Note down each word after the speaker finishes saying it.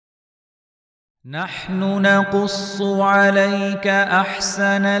نحن نقص عليك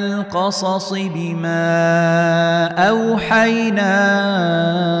أحسن القصص بما أوحينا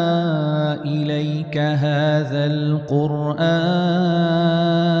إليك هذا القرآن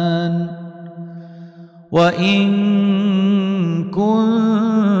وإن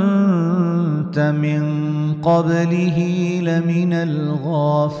كنت من قبله لمن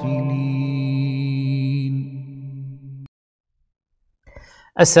الغافلين.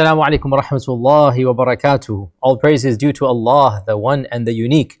 Assalamu alaikum wa rahmatullahi wa barakatuh. All praise is due to Allah, the One and the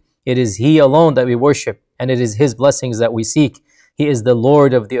Unique. It is He alone that we worship, and it is His blessings that we seek. He is the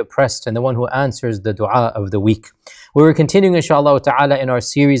Lord of the oppressed and the one who answers the dua of the weak. We were continuing, inshallah ta'ala, in our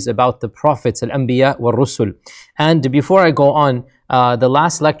series about the prophets, al-anbiya wal-rusul. And before I go on, the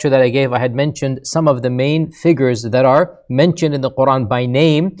last lecture that I gave, I had mentioned some of the main figures that are mentioned in the Quran by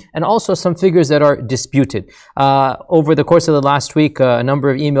name, and also some figures that are disputed. Over the course of the last week, a number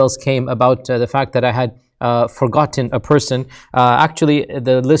of emails came about the fact that I had forgotten a person. Actually,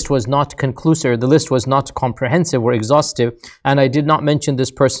 the list was not conclusive, the list was not comprehensive or exhaustive, and I did not mention this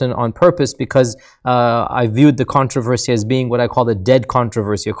person on purpose because I viewed the controversy as being what I call a dead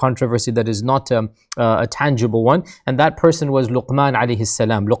controversy, a controversy that is not a tangible one, and that person was Luqman alayhi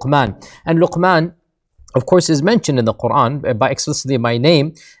salam. Luqman. And Luqman, of course, is mentioned in the Quran explicitly by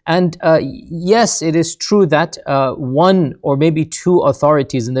name. And yes, it is true that one or maybe two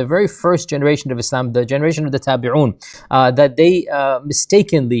authorities in the very first generation of Islam, the generation of the Tabi'un, that they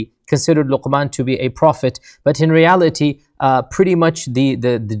mistakenly considered Luqman to be a prophet. But in reality, pretty much the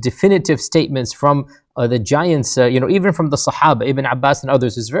definitive statements from the giants, even from the Sahaba, Ibn Abbas and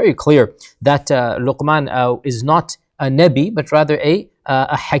others, is very clear that Luqman is not a Nabi, but rather a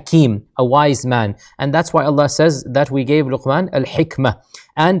Hakim, a wise man. And that's why Allah says that we gave Luqman al-Hikmah.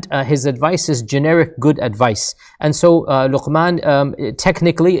 And his advice is generic good advice. And so Luqman,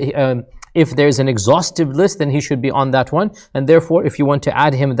 technically, if there's an exhaustive list, then he should be on that one. And therefore, if you want to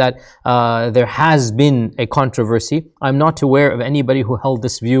add him that there has been a controversy, I'm not aware of anybody who held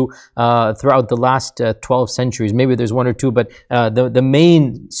this view throughout the last 12 centuries. Maybe there's one or two, but the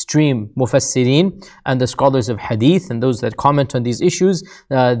mainstream mufassirin and the scholars of hadith and those that comment on these issues,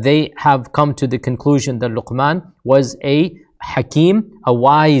 they have come to the conclusion that Luqman was a Hakim, a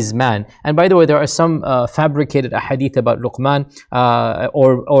wise man. And by the way, there are some fabricated ahadith about Luqman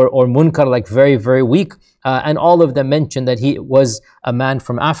or Munkar, like very, very weak. And all of them mention that he was a man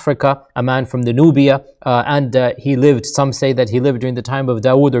from Africa, a man from the Nubia, and he lived, some say that he lived during the time of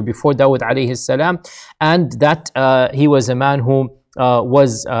Dawood or before Dawood alayhi salam, and that he was a man who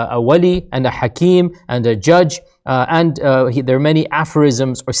was a wali and a hakim and a judge, and there are many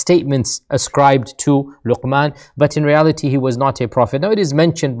aphorisms or statements ascribed to Luqman, but in reality he was not a prophet. Now it is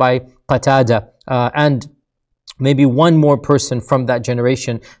mentioned by Qatada and maybe one more person from that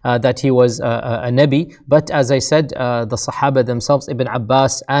generation that he was a Nabi. But as I said, the Sahaba themselves, Ibn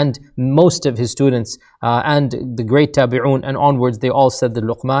Abbas and most of his students and the great Tabi'un and onwards, they all said that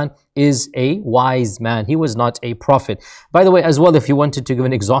Luqman is a wise man. He was not a prophet. By the way, as well, if you wanted to give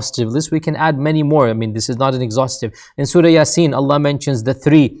an exhaustive list, we can add many more. I mean, this is not an exhaustive. In Surah Yasin, Allah mentions the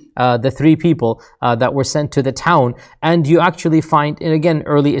three people that were sent to the town, and you actually find, and again,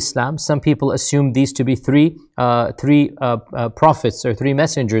 early Islam, some people assume these to be three prophets or three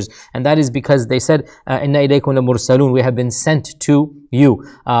messengers, and that is because they said, "Inna ilaykum lamursalun," we have been sent to you,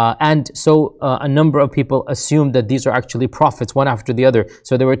 and so a number of people assumed that these are actually prophets, one after the other.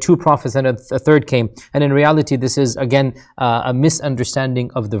 So there were two prophets and a third came, and in reality this is again a misunderstanding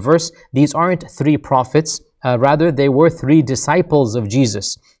of the verse. These aren't three prophets, rather they were three disciples of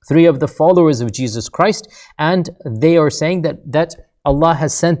Jesus, three of the followers of Jesus Christ, and they are saying that Allah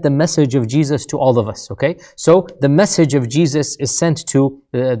has sent the message of Jesus to all of us, okay? So the message of Jesus is sent to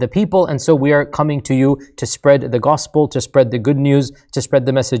the people, and so we are coming to you to spread the gospel, to spread the good news, to spread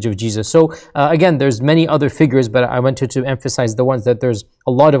the message of Jesus. So again, there's many other figures, but I wanted to emphasize the ones that there's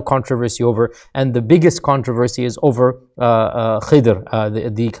a lot of controversy over, and the biggest controversy is over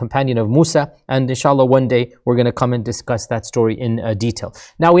Khidr, the companion of Musa, and inshallah one day we're going to come and discuss that story in detail.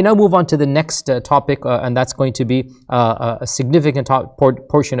 Now we move on to the next topic, and that's going to be a significant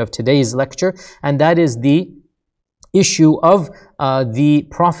portion of today's lecture, and that is the issue of the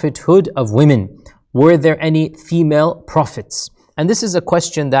prophethood of women. Were there any female prophets? And this is a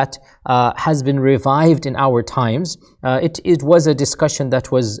question that has been revived in our times. It was a discussion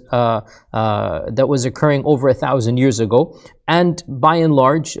that was occurring over 1,000 years ago, and by and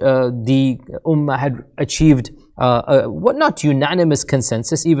large, the Ummah had achieved what not unanimous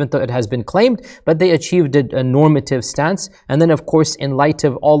consensus, even though it has been claimed, but they achieved a normative stance. And then, of course, in light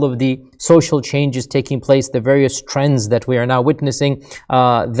of all of the social changes taking place, the various trends that we are now witnessing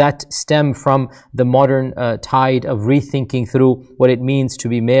that stem from the modern tide of rethinking through what it means to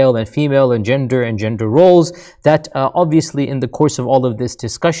be male and female and gender roles, that obviously in the course of all of this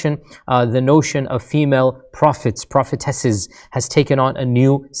discussion, the notion of female prophets, prophetesses has taken on a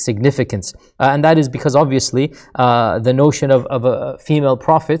new significance. And that is because obviously the notion of female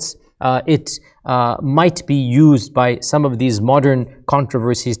prophets, it might be used by some of these modern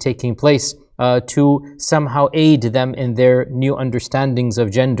controversies taking place to somehow aid them in their new understandings of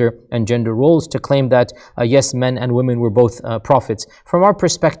gender and gender roles, to claim that yes, men and women were both prophets. From our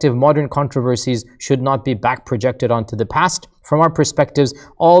perspective, modern controversies should not be back projected onto the past. From our perspectives,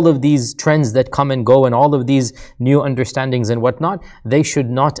 all of these trends that come and go and all of these new understandings and whatnot, they should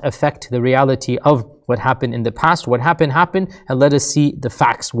not affect the reality of what happened in the past. What happened, happened, and let us see the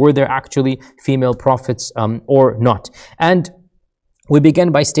facts. Were there actually female prophets or not? And we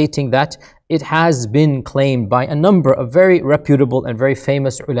begin by stating that it has been claimed by a number of very reputable and very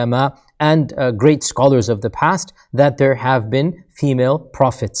famous ulama and great scholars of the past that there have been female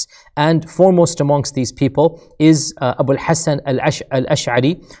prophets. And foremost amongst these people is Abu al-Hasan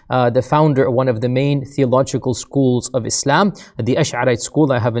al-Ash'ari, the founder of one of the main theological schools of Islam, the Ash'arite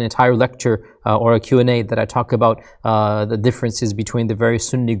school. I have an entire lecture or a Q&A that I talk about the differences between the various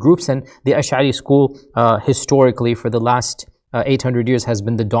Sunni groups. And the Ash'ari school historically for the last 800 years has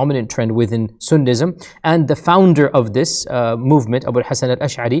been the dominant trend within Sunnism. And the founder of this movement, Abu al-Hasan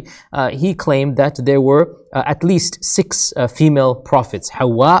al-Ash'ari, he claimed that there were at least 6 female prophets.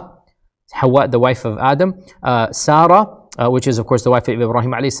 Hawa, the wife of Adam, Sarah, which is of course the wife of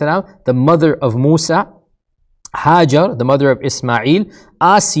Ibrahim alayhi salam, the mother of Musa, Hajar, the mother of Ismail,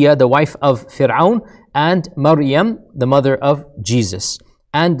 Asiya, the wife of Fir'aun, and Maryam, the mother of Jesus.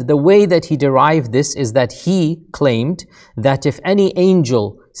 And the way that he derived this is that he claimed that if any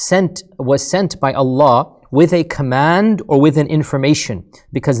angel was sent by Allah with a command or with an information,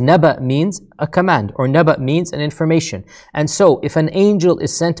 because naba means a command or naba means an information. And so if an angel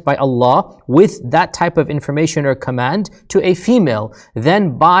is sent by Allah with that type of information or command to a female,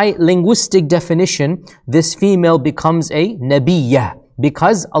 then by linguistic definition, this female becomes a nabiyyah,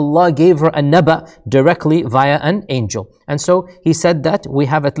 because Allah gave her a naba directly via an angel. And so he said that we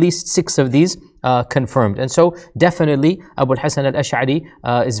have at least 6 of these confirmed. And so definitely Abu al-Hasan al-Ash'ari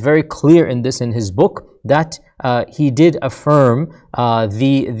is very clear in this in his book, that he did affirm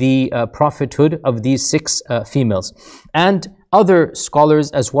the prophethood of these 6 females. And other scholars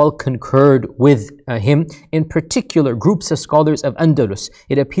as well concurred with him, in particular groups of scholars of Andalus.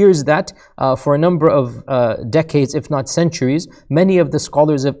 It appears that for a number of decades, if not centuries, many of the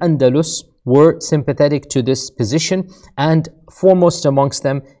scholars of Andalus were sympathetic to this position, and foremost amongst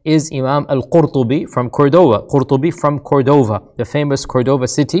them is Imam al-Qurtubi from Cordova. Qurtubi from Cordova, the famous Cordova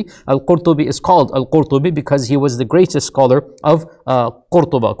city. Al-Qurtubi is called Al-Qurtubi because he was the greatest scholar of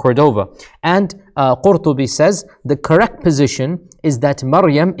Cordova. And Qurtubi says the correct position is that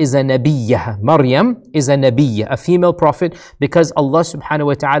Maryam is a nabiyyah. Maryam is a nabiyyah, a female prophet, because Allah subhanahu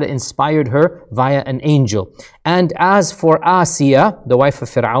wa ta'ala inspired her via an angel. And as for Asiya, the wife of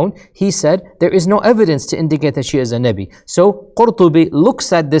Fir'aun, he said there is no evidence to indicate that she is a nabi. So Qurtubi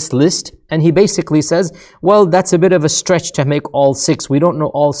looks at this list and he basically says, well, that's a bit of a stretch to make all 6. We don't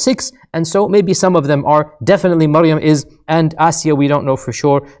know all 6, and so maybe some of them are. Definitely Maryam is, and Asiya we don't know for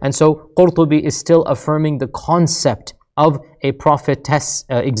sure. And so Qurtubi is still affirming the concept of a prophetess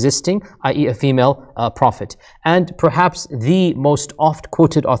existing, i.e. a female prophet. And perhaps the most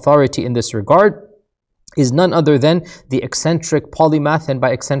oft-quoted authority in this regard is none other than the eccentric polymath. And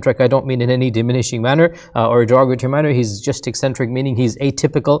by eccentric I don't mean in any diminishing manner or a derogatory manner. He's just eccentric, meaning he's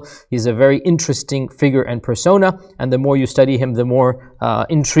atypical. He's a very interesting figure and persona, and the more you study him, the more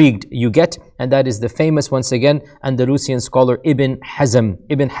intrigued you get. And that is the famous, once again, Andalusian scholar Ibn Hazm.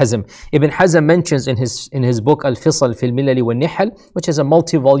 Ibn Hazm mentions in his book Al-Fisal fil Milal wal Nihal, which is a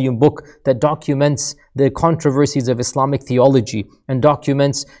multi-volume book that documents the controversies of Islamic theology and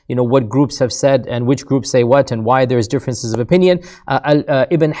documents, what groups have said and which groups say what and why there's differences of opinion.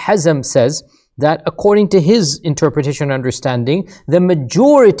 Ibn Hazm says that according to his interpretation and understanding, the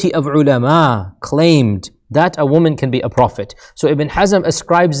majority of ulama claimed that a woman can be a prophet. So Ibn Hazm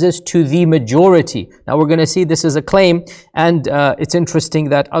ascribes this to the majority. Now we're going to see this is a claim, and it's interesting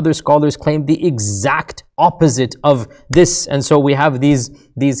that other scholars claim the exact opposite of this. And so we have these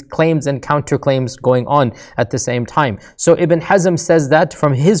claims and counterclaims going on at the same time. So Ibn Hazm says that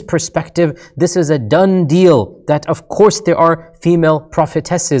from his perspective, this is a done deal, that of course there are female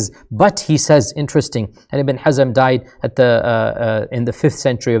prophetesses. But he says, interesting, and Ibn Hazm died at in the 5th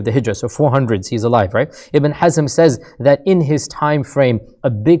century of the Hijrah, so 400s, he's alive, right? Ibn Hazm says that in his time frame, a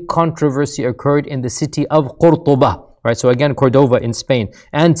big controversy occurred in the city of Qurtuba. Right, so again, Cordova in Spain.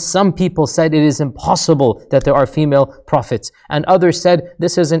 And some people said it is impossible that there are female prophets. And others said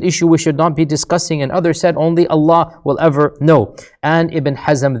this is an issue we should not be discussing. And others said only Allah will ever know. And Ibn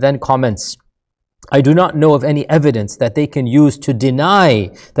Hazm then comments, I do not know of any evidence that they can use to deny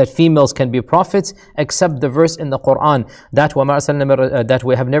that females can be prophets, except the verse in the Quran that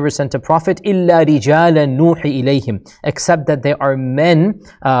we have never sent a prophet إِلَّا رِجَالًا نُوحِي إِلَيْهِمْ, except that they are men.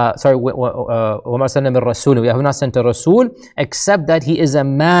 وَمَا أَرْسَلْنَا مِن رَسُولٍ, we have not sent a Rasul, except that he is a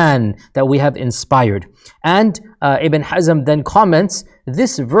man that we have inspired. And Ibn Hazm then comments,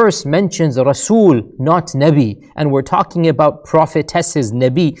 this verse mentions Rasul, not Nabi. And we're talking about prophetesses,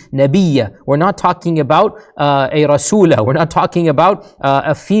 Nabi, Nabiya. We're not talking about a Rasula. We're not talking about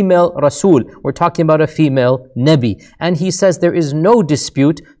a female Rasul. We're talking about a female Nabi. And he says there is no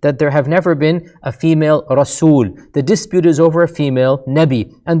dispute that there have never been a female Rasul. The dispute is over a female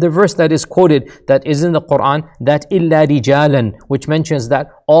Nabi. And the verse that is quoted, that is in the Quran, that إِلَّا رِجَالًا, which mentions that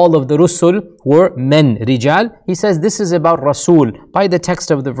all of the Rusul were men, Rijal. He says this is about Rasul. By the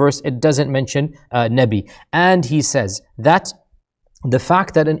text of the verse, it doesn't mention Nabi. And he says that the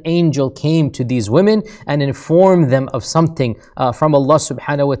fact that an angel came to these women and informed them of something from Allah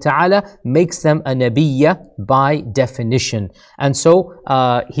subhanahu wa ta'ala makes them a nabiyya by definition. And so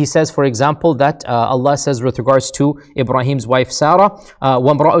he says, for example, that Allah says with regards to Ibrahim's wife Sarah,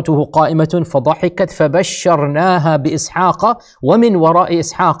 وَامْرَأَتُهُ قَائِمَةٌ فَضَحِكَتْ فَبَشَّرْنَاهَا بِإِسْحَاقَ وَمِنْ وَرَاءِ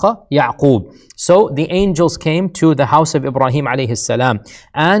إِسْحَاقَ يَعْقُوبَ. So the angels came to the house of Ibrahim alayhi salam,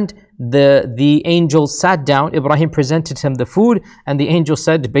 and the angels sat down. Ibrahim presented him the food, and the angel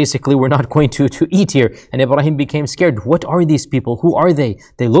said, basically, we're not going to eat here. And Ibrahim became scared. What are these people? Who are they?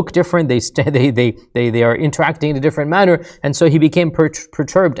 They look different. They are interacting in a different manner. And so he became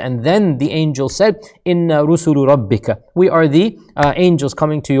perturbed. And then the angel said, Inna rusulu rabbika. We are the angels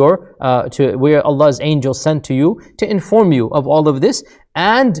coming to we are Allah's angels sent to you to inform you of all of this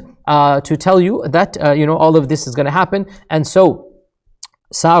and to tell you that all of this is going to happen. And so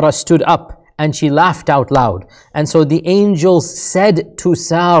Sarah stood up and she laughed out loud. And so the angels said to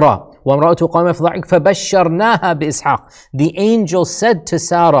Sarah, the angel said to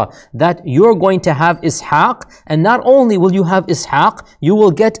Sarah that you're going to have Ishaq, and not only will you have Ishaq, you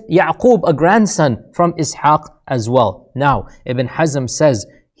will get Yaqub, a grandson from Ishaq as well. Now, Ibn Hazm says,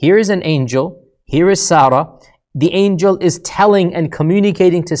 here is an angel, here is Sarah. The angel is telling and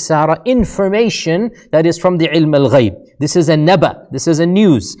communicating to Sarah information that is from the ilm al-ghayb. This is a naba, this is a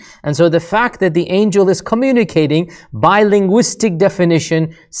news. And so the fact that the angel is communicating, by linguistic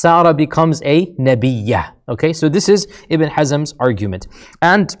definition, Sarah becomes a nabiyya. Okay, so this is Ibn Hazm's argument.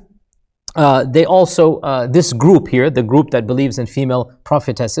 And they also, this group here, the group that believes in female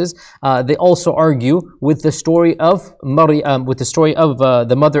prophetesses, they also argue with the story of Maryam, with the story of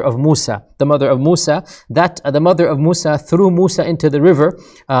the mother of Musa. The mother of Musa, that the mother of Musa threw Musa into the river,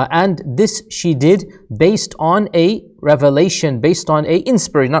 and this she did based on a revelation, based on a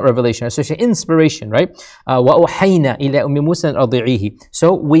inspiration, not revelation, association, inspiration, right? وَأُوحَيْنَا إِلَىٰ أُمِّ مُوسَىٰ أَرْضِعِيهِ.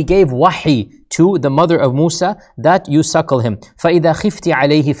 So we gave wahi to the mother of Musa that you suckle him. فَإِذَا خِفْتِ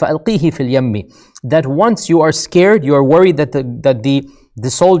عَلَيْهِ فَأَلْقِيهِ فِي الْيَمِّ. That once you are scared, you are worried that the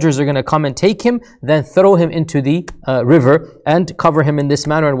soldiers are going to come and take him, then throw him into the river and cover him in this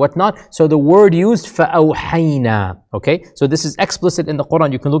manner and whatnot. So the word used, فَأَوْحَيْنَا. Okay, so this is explicit in the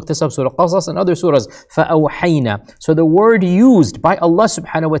Quran. You can look this up, Surah Qasas and other surahs. فَأَوْحَيْنَا. So the word used by Allah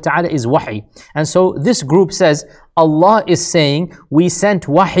subhanahu wa ta'ala is wahi. And so this group says, Allah is saying, we sent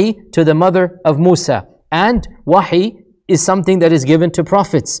wahi to the mother of Musa. And wahi is something that is given to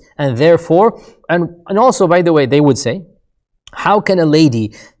prophets. And therefore, and also, by the way, they would say, how can a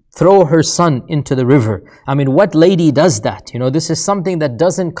lady throw her son into the river? I mean, what lady does that? This is something that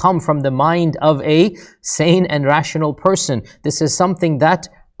doesn't come from the mind of a sane and rational person. This is something that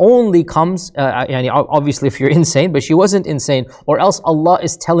only comes, obviously if you're insane, but she wasn't insane, or else Allah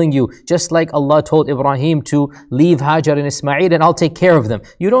is telling you, just like Allah told Ibrahim to leave Hajar and Ismail and I'll take care of them.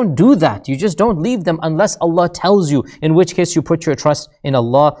 You don't do that. You just don't leave them unless Allah tells you, in which case you put your trust in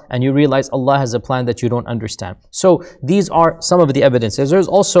Allah and you realize Allah has a plan that you don't understand. So these are some of the evidences. There's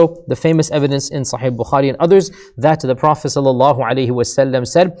also the famous evidence in Sahih Bukhari and others that the Prophet ﷺ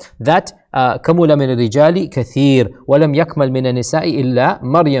said that كمل من الرجال كثير ولم يكمل من النساء إلا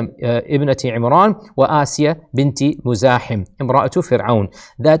مريم ابنة عمران وآسيا بنت مزاحم امرأة فرعون.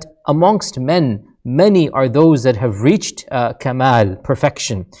 That amongst men many are those that have reached kamal,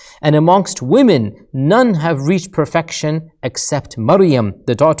 perfection, and amongst women none have reached perfection except Maryam,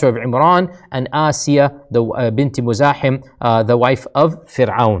 the daughter of Imran, and Asiya, the bint Muzahim, the wife of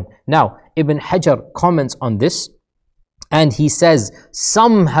Fir'aun. Now, Ibn Hajar comments on this, and he says,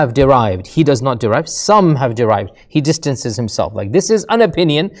 some have derived. He does not derive. Some have derived. He distances himself. Like, this is an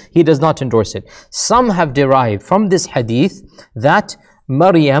opinion. He does not endorse it. Some have derived from this hadith that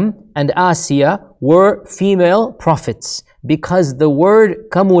Maryam and Asiya were female prophets because the word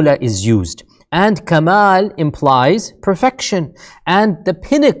kamula is used. And kamal implies perfection and the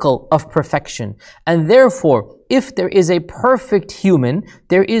pinnacle of perfection. And therefore, if there is a perfect human,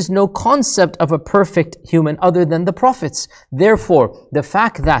 there is no concept of a perfect human other than the prophets. Therefore, the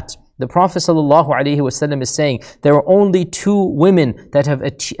fact that the Prophet ﷺ is saying there are only two women that have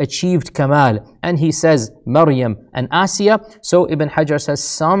achieved kamal, and he says Maryam and Asiya. So Ibn Hajar says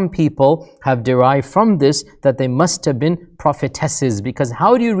some people have derived from this that they must have been prophetesses, because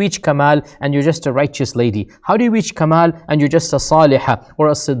how do you reach kamal and you're just a righteous lady? How do you reach kamal and you're just a salihah or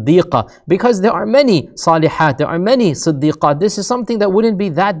a siddiqah? Because there are many salihat, there are many siddiqat. This is something that wouldn't be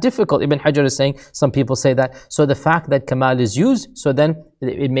that difficult. Ibn Hajar is saying some people say that. So the fact that kamal is used, so then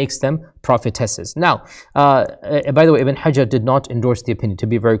it makes them prophetesses. Now, by the way, Ibn Hajar did not endorse the opinion, to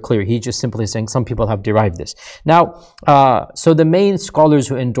be very clear. He just simply saying some people have derived this. Now, so the main scholars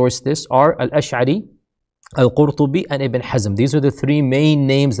who endorse this are Al-Ash'ari, Al-Qurtubi, and Ibn Hazm. These are the three main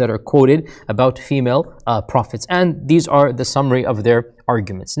names that are quoted about female prophets. And these are the summary of their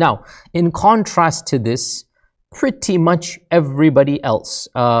arguments. Now, in contrast to this, pretty much everybody else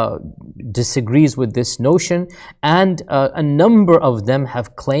disagrees with this notion, and a number of them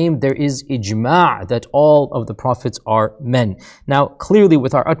have claimed there is ijma' that all of the prophets are men. Now, clearly,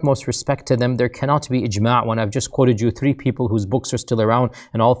 with our utmost respect to them, there cannot be ijma' when I've just quoted you three people whose books are still around,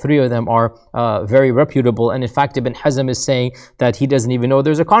 and all three of them are very reputable. And in fact, Ibn Hazm is saying that he doesn't even know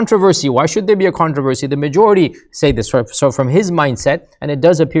there's a controversy. Why should there be a controversy? The majority say this. So from his mindset, and it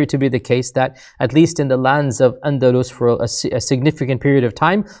does appear to be the case that at least in the lands of Andalus for a significant period of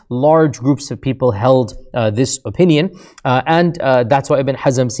time, large groups of people held this opinion, and that's why Ibn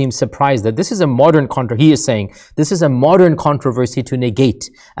Hazm seems surprised that this is a modern he is saying this is a modern controversy to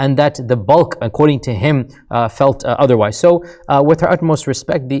negate, and that the bulk, according to him, felt otherwise. So with our utmost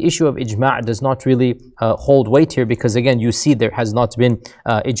respect, the issue of ijma' does not really hold weight here, because again, you see there has not been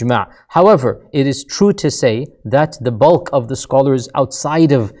ijma'. However, it is true to say that the bulk of the scholars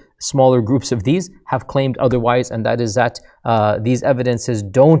outside of smaller groups of these have claimed otherwise, and that is that these evidences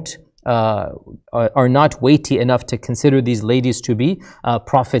are not weighty enough to consider these ladies to be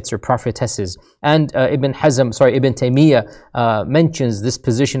prophets or prophetesses. And Ibn Taymiyyah mentions this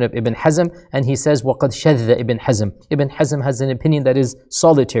position of Ibn Hazm, and he says وَقَدْ شَذَّ Ibn Hazm. Ibn Hazm has an opinion that is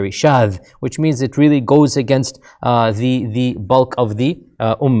solitary, shadh, which means it really goes against the bulk of the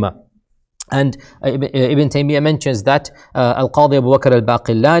ummah. And Ibn Taymiyyah mentions that Al-Qadi Abu Bakr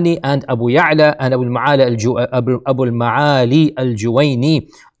al-Baqillani and Abu Ya'la and Abu al-Ma'ali al-Juwayni,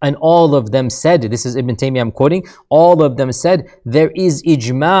 and all of them said, this is Ibn Taymiyyah I'm quoting, all of them said there is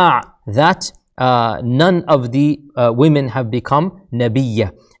ijma' that none of the women have become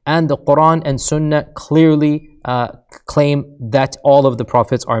Nabiyyah. And the Quran and Sunnah clearly claim that all of the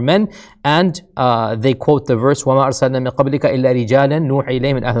prophets are men, and they quote the verse وَمَا أَرْسَلْنَا مِن قَبْلِكَ إِلَّا رِجَالًا نُوحِي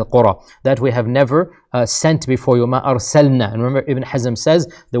إِلَيْهِم مِنْ أَهْلِ الْقُرَى, that we have never sent before you. وَمَا أَرْسَلْنَا, and remember Ibn Hazm says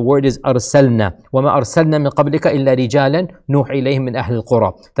the word is أَرْسَلْنَا. وَمَا أَرْسَلْنَا مِن قَبْلِكَ إِلَّا رِجَالًا نُوحِي إِلَيْهِم مِنْ أَهْلِ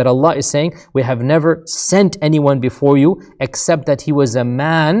الْقُرَى, that Allah is saying we have never sent anyone before you except that he was a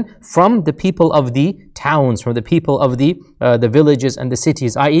man from the people of the towns, from the people of the villages and the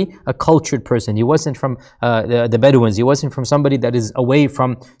cities, i.e. a cultured person. He wasn't from the Bedouins. He wasn't from somebody that is away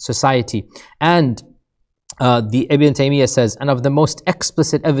from society. And the Ibn Taymiyyah says, and of the most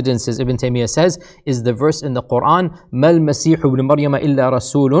explicit evidences, Ibn Taymiyyah says, is the verse in the Quran, مَا الْمَسِيحُ ابْنُ مَرْيَمَ إِلَّا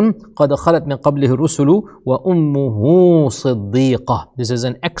رَسُولٌ قَدْ خَلَتْ مِنْ قَبْلِهِ الرُّسُلُ وَأُمُّهُ صِدِّيقَةٌ. This is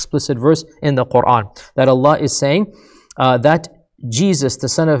an explicit verse in the Quran, that Allah is saying that Jesus, the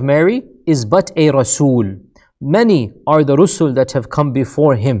son of Mary, is but a Rasul. Many are the Rusul that have come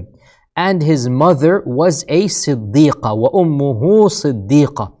before him, and his mother was a Siddiqa, وَأُمُّهُ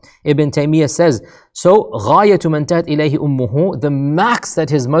صِدِّيقَةٌ. Ibn Taymiyyah says, so غاية من انتهت إليه أمه, the max that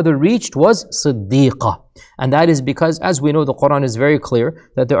his mother reached was صديقة. And that is because, as we know, the Quran is very clear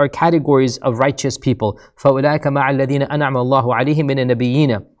that there are categories of righteous people. فَأُولَٰئِكَ مَعَ الَّذِينَ أَنْعَمَ اللَّهُ عَلَيْهِم مِّنَ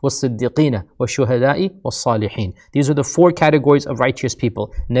النَّبِيِّينَ وَالصِّدِّقِينَ وَالشُّهَدَاءِ وَالصَّالِحِينَ. These are the four categories of righteous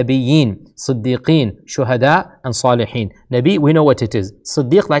people: Nabiyyin, Siddiqeen, Shuhada, and Salihin. Nabi, we know what it is.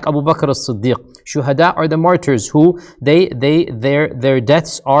 Siddiq, like Abu Bakr as-Siddiq. Shuhada are the martyrs who their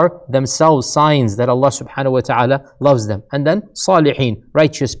deaths are themselves signs that Allah subhanahu wa ta'ala loves them. And then Salihin,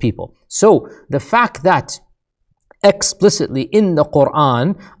 righteous people. So the fact that explicitly in the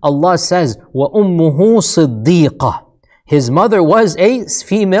Quran Allah says وَأُمُّهُ صِدِّيقَةٌ, his mother was a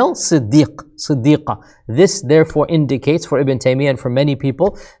female Siddiqa. This therefore indicates for Ibn Taymiyyah and for many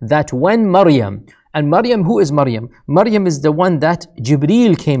people that when Maryam, and Maryam, who is Maryam? Maryam is the one that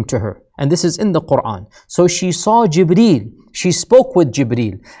Jibreel came to her, and this is in the Quran. So she saw Jibreel, she spoke with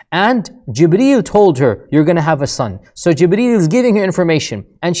Jibreel, and Jibreel told her, you're going to have a son. So Jibreel is giving her information,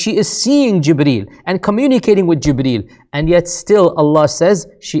 and she is seeing Jibreel and communicating with Jibreel, and yet still Allah says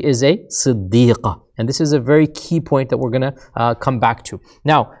she is a Siddiqa. And this is a very key point that we're going to come back to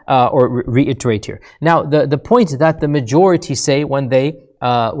now, or reiterate here. Now, the point that the majority say when they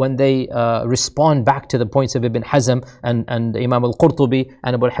respond back to the points of Ibn Hazm and Imam al-Qurtubi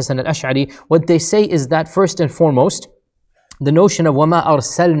and Abu al-Hasan al-Ash'ari, what they say is that first and foremost, the notion of وَمَا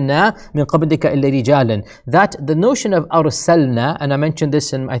أَرْسَلْنَا مِن قَبْلِكَ إِلَّا رِجَالًا, that the notion of أَرْسَلْنَا, and I mentioned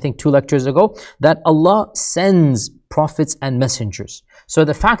this in I think 2 lectures ago, that Allah sends prophets and messengers. So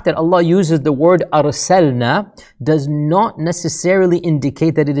the fact that Allah uses the word arsalna does not necessarily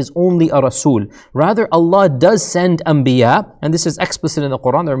indicate that it is only a Rasul. Rather, Allah does send Anbiya, and this is explicit in the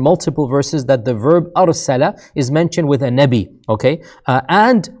Quran. There are multiple verses that the verb arsala is mentioned with a Nabi. Okay,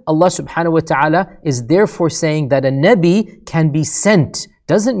 and Allah subhanahu wa ta'ala is therefore saying that a Nabi can be sent.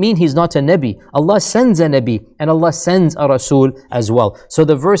 Doesn't mean he's not a Nabi. Allah sends a Nabi and Allah sends a Rasul as well. So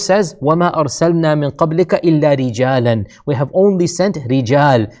the verse says, وَمَا أَرْسَلْنَا مِن قَبْلِكَ إِلَّا رِجَالًا. We have only sent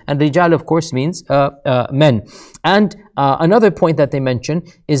Rijal. And Rijal of course means men. And another point that they mention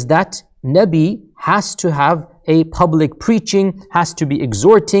is that Nabi has to have a public preaching, has to be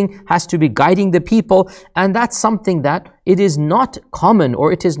exhorting, has to be guiding the people, and that's something that it is not common,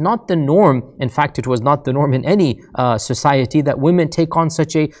 or it is not the norm. In fact, it was not the norm in any society that women take on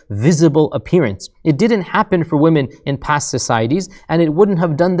such a visible appearance. It didn't happen for women in past societies, and it wouldn't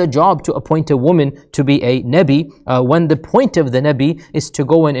have done the job to appoint a woman to be a Nabi, when the point of the Nabi is to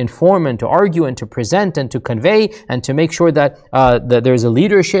go and inform and to argue and to present and to convey and to make sure that, there's a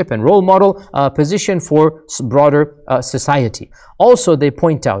leadership and role model position for broader society. Also, they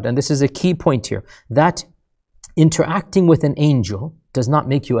point out, and this is a key point here, that interacting with an angel does not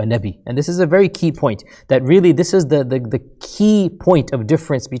make you a Nabi. And this is a very key point, that really this is the key point of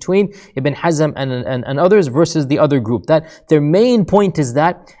difference between Ibn Hazm and others versus the other group, that their main point is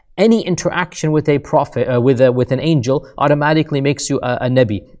that any interaction with a prophet, with an angel, automatically makes you a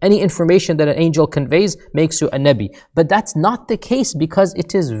Nabi. Any information that an angel conveys makes you a Nabi. But that's not the case, because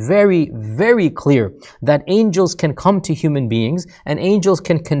it is very, very clear that angels can come to human beings and angels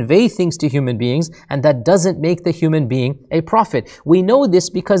can convey things to human beings, and that doesn't make the human being a prophet. We know this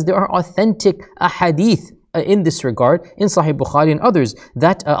because there are authentic ahadith in this regard, in Sahih Bukhari and others,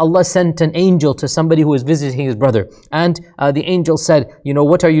 that Allah sent an angel to somebody who was visiting his brother, and the angel said, you know,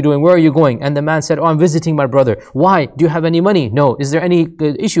 what are you doing? Where are you going? And the man said, oh, I'm visiting my brother. Why? Do you have any money? No. Is there any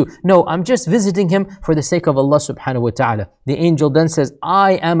issue? No, I'm just visiting him for the sake of Allah subhanahu wa ta'ala. The angel then says,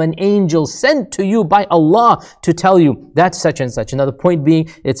 I am an angel sent to you by Allah to tell you that such and such. Now the point being,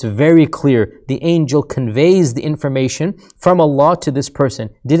 it's very clear. The angel conveys the information from Allah to this person.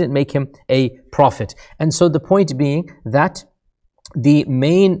 Didn't make him a prophet. And so the point being that the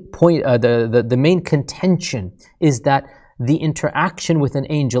main point, the main contention is that the interaction with an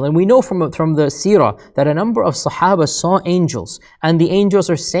angel, and we know from the seerah that a number of Sahaba saw angels, and the angels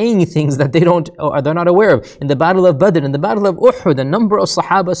are saying things that they're not aware of. In the battle of Badr, in the battle of Uhud, a number of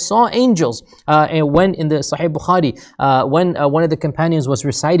Sahaba saw angels. And when in the Sahih Bukhari, when one of the companions was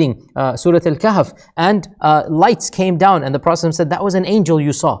reciting Surah Al-Kahf, and lights came down, and the Prophet said, that was an angel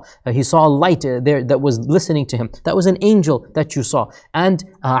you saw. He saw a light there that was listening to him. That was an angel that you saw. And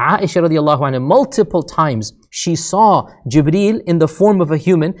Aisha radiallahu anha multiple times She saw Jibreel in the form of a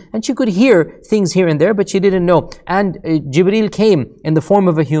human, and she could hear things here and there, but she didn't know. And Jibreel came in the form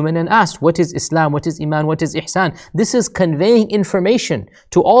of a human and asked, what is Islam, what is Iman, what is Ihsan? This is conveying information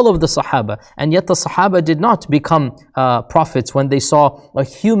to all of the Sahaba. And yet the Sahaba did not become prophets when they saw a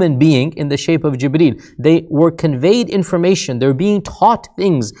human being in the shape of Jibreel. They were conveyed information. They're being taught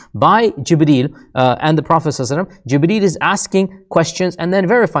things by Jibreel and the Prophet ﷺ. Jibreel is asking questions and then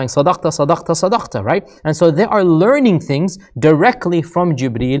verifying, sadaqta, sadaqta, sadaqta, right? And so they are learning things directly from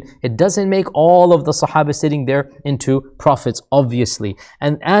Jibreel. It doesn't make all of the Sahaba sitting there into prophets, obviously.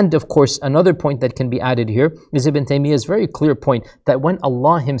 And of course, another point that can be added here is Ibn Taymiyyah's very clear point that when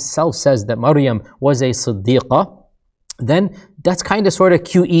Allah Himself says that Maryam was a Siddiqah, then that's kind of sort of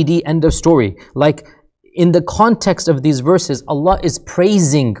QED, end of story. Like in the context of these verses, Allah is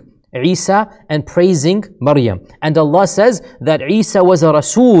praising Isa and praising Maryam. And Allah says that Isa was a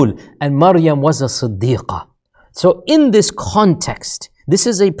Rasul and Maryam was a Siddiqah. So in this context, this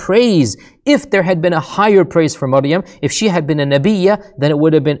is a praise. If there had been a higher praise for Maryam, if she had been a Nabiyya, then it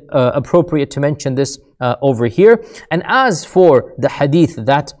would have been appropriate to mention this over here. And as for the hadith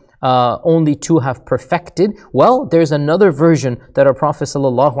that only two have perfected, well, there's another version that our Prophet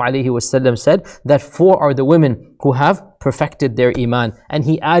ﷺ said that 4 are the women who have perfected their iman, and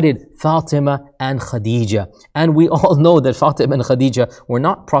he added Fatima and Khadija. And we all know that Fatima and Khadija were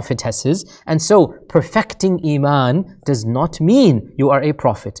not prophetesses, and so perfecting iman does not mean you are a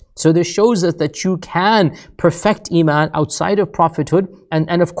prophet. So this shows us that you can perfect iman outside of prophethood,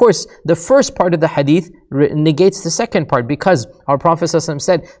 and of course the first part of the hadith negates the second part, because our Prophet ﷺ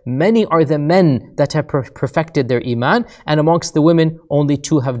said many are the men that have perfected their iman, and amongst the women only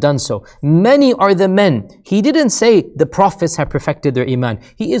 2 have done so. Many are the men. He didn't say the prophets have perfected their iman.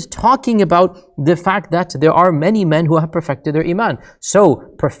 He is talking about the fact that there are many men who have perfected their iman.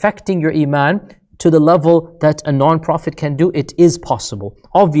 So perfecting your iman to the level that a non-prophet can do, it is possible.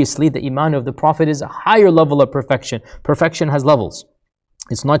 Obviously the iman of the prophet is a higher level of perfection. Perfection has levels.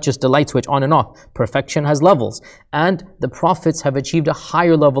 It's not just a light switch on and off. Perfection has levels. And the prophets have achieved a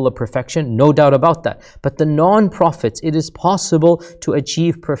higher level of perfection, no doubt about that. But the non-prophets, it is possible to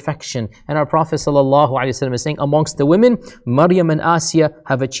achieve perfection. And our Prophet ﷺ is saying, amongst the women, Maryam and Asiya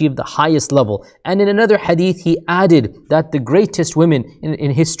have achieved the highest level. And in another hadith, he added that the greatest women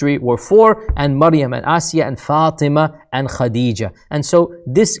in history were 4, and Maryam and Asiya and Fatima and Khadija. And so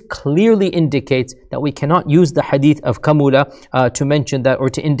this clearly indicates that we cannot use the hadith of Kamula to mention that, or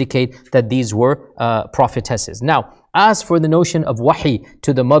to indicate that these were prophetesses. Now, as for the notion of wahi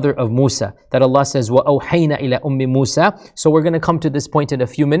to the mother of Musa, that Allah says, وَأَوْحَيْنَا إِلَى أُمِّ مُوسَى. So we're going to come to this point in a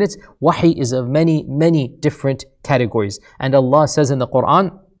few minutes. Wahi is of many, many different categories. And Allah says in the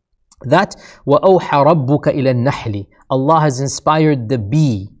Quran that وَأَوْحَى رَبُّكَ إِلَى النَّحْلِ. Allah has inspired the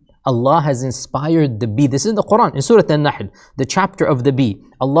bee. Allah has inspired the bee. This is in the Quran, in Surah An-Nahl, the chapter of the bee.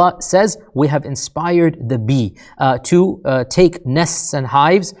 Allah says, we have inspired the bee to take nests and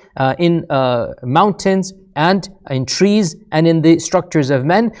hives in mountains and in trees and in the structures of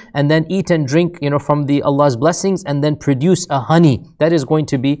men, and then eat and drink, from the Allah's blessings, and then produce a honey that is going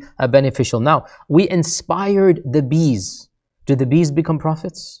to be beneficial. Now, we inspired the bees. Do the bees become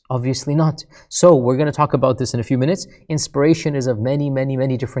prophets? Obviously not. So we're going to talk about this in a few minutes. Inspiration is of many, many,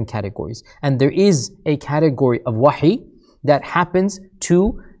 many different categories. And there is a category of wahi that happens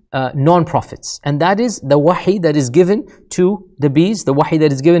to non-prophets. And that is the wahi that is given to the bees, the wahi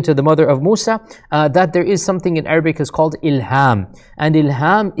that is given to the mother of Musa, that there is something in Arabic is called ilham. And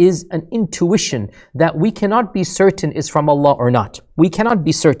ilham is an intuition that we cannot be certain is from Allah or not. We cannot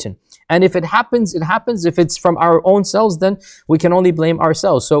be certain. And if it happens, it happens. If it's from our own selves, then we can only blame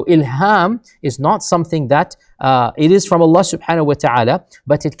ourselves. So ilham is not something that it is from Allah subhanahu wa ta'ala,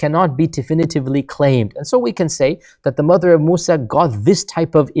 but it cannot be definitively claimed. And so we can say that the mother of Musa got this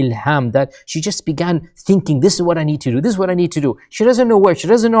type of ilham, that she just began thinking, this is what I need to do, this is what I need to do. She doesn't know where, she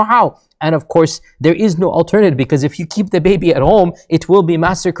doesn't know how. And of course, there is no alternative, because if you keep the baby at home, it will be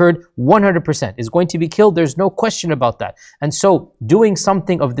massacred 100%. It's going to be killed, there's no question about that. And so doing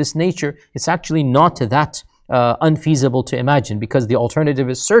something of this nature, it's actually not that unfeasible to imagine, because the alternative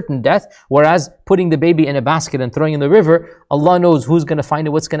is certain death, whereas putting the baby in a basket and throwing in the river, Allah knows who's going to find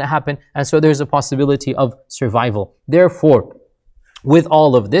it, what's going to happen, and so there's a possibility of survival. Therefore, with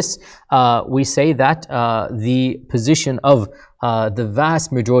all of this, we say that the position of the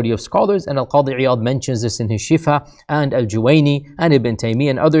vast majority of scholars, and Al-Qadi Iyad mentions this in his Shifa, and Al-Juwayni, and Ibn Taymiyyah,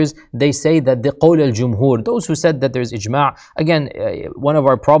 and others, they say that the qawl al-jumhur, those who said that there's ijma', again, one of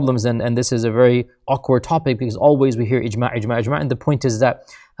our problems, and this is a very awkward topic, because always we hear ijma', ijma', ijma', and the point is that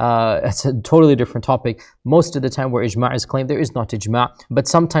it's a totally different topic. Most of the time where ijma' is claimed, there is not ijma', but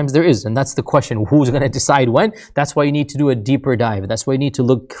sometimes there is, and that's the question, who's going to decide when? That's why you need to do a deeper dive. That's why you need to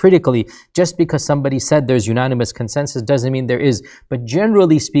look critically. Just because somebody said there's unanimous consensus doesn't mean there is. But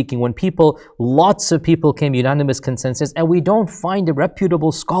generally speaking, when lots of people claim unanimous consensus, and we don't find a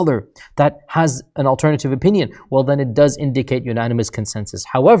reputable scholar that has an alternative opinion, well then it does indicate unanimous consensus.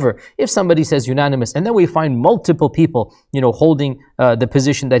 However, if somebody says unanimous, and then we find multiple people, holding the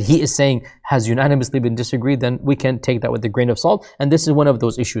position that he is saying has unanimously been disagreed, then we can take that with a grain of salt. And this is one of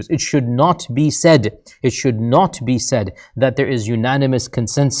those issues. It should not be said that there is unanimous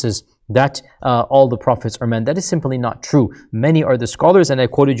consensus that all the prophets are men. That is simply not true. Many are the scholars, and I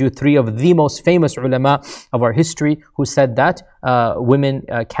quoted you 3 of the most famous ulama of our history who said that women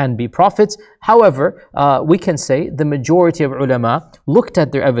can be prophets. However, we can say the majority of ulama looked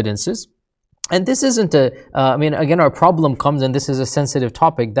at their evidences. And this isn't again, our problem comes, and this is a sensitive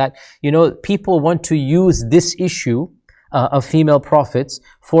topic, that, people want to use this issue of female prophets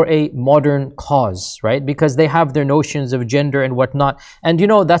for a modern cause, right? Because they have their notions of gender and whatnot. And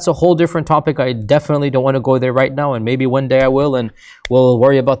that's a whole different topic. I definitely don't want to go there right now, and maybe one day I will, and we'll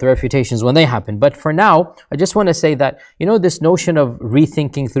worry about the refutations when they happen. But for now, I just want to say that, this notion of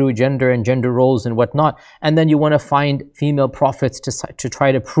rethinking through gender and gender roles and whatnot, and then you want to find female prophets to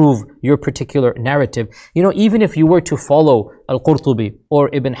try to prove your particular narrative. Even if you were to follow Al-Qurtubi or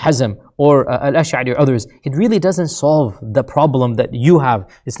Ibn Hazm or Al-Ash'ari or others, it really doesn't solve the problem that you have.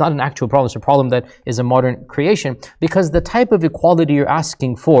 It's not an actual problem, it's a problem that is a modern creation, because the type of equality you're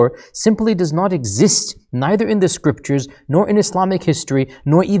asking for simply does not exist, neither in the scriptures, nor in Islamic history,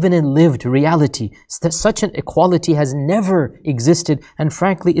 nor even in lived reality. Such an equality has never existed, and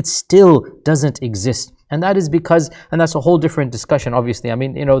frankly, it still doesn't exist. And that is because, and that's a whole different discussion, obviously.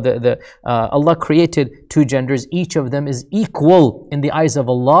 Allah created 2 genders. Each of them is equal in the eyes of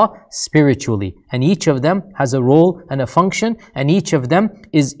Allah spiritually. And each of them has a role and a function. And each of them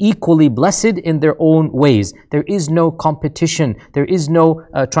is equally blessed in their own ways. There is no competition. There is no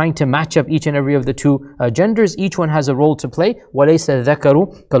trying to match up each and every of the 2 genders. Each one has a role to play. وَلَيْسَ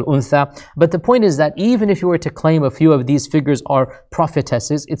الذَّكَرُ كَالْأُنْثَى. But the point is that even if you were to claim a few of these figures are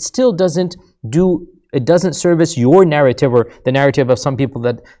prophetesses, it still doesn't service your narrative or the narrative of some people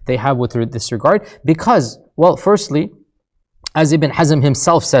that they have with this regard. Because, well, firstly, as Ibn Hazm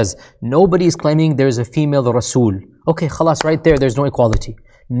himself says, nobody is claiming there's a female Rasul. Okay, khalas, right there's no equality.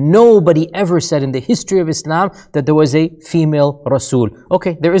 Nobody ever said in the history of Islam that there was a female Rasul.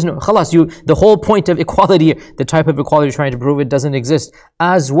 Okay, there is no, khalas, the whole point of equality, the type of equality you're trying to prove, it doesn't exist.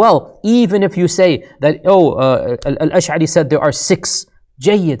 As well, even if you say that, Al-Ash'ari said there are 6,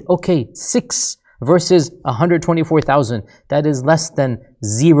 Jayyid, okay, 6 versus 124,000, that is less than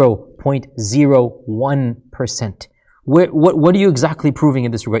 0.01%. What are you exactly proving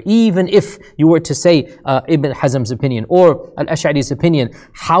in this regard? Even if you were to say Ibn Hazm's opinion or Al-Ash'ari's opinion,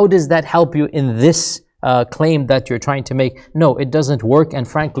 how does that help you in this claim that you're trying to make? No, it doesn't work, and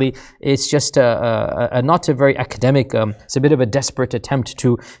frankly, it's just not a very academic, it's a bit of a desperate attempt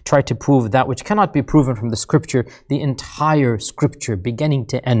to try to prove that which cannot be proven from the scripture. The entire scripture, beginning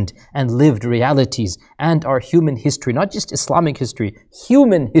to end, and lived realities, and our human history, not just Islamic history,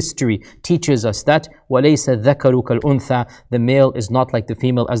 human history, teaches us that وَلَيْسَ الذَّكَرُ كَالْأُنْثَى, the male is not like the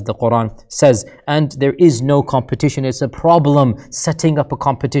female, as the Quran says, and there is no competition. It's a problem setting up a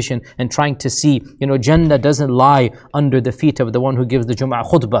competition and trying to see, Jannah doesn't lie under the feet of the one who gives the Jum'ah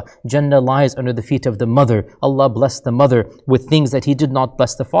khutbah. Jannah lies under the feet of the mother. Allah blessed the mother with things that He did not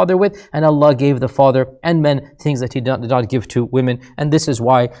bless the father with, and Allah gave the father and men things that He did not give to women. And this is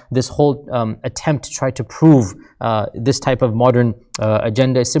why this whole attempt to try to prove this type of modern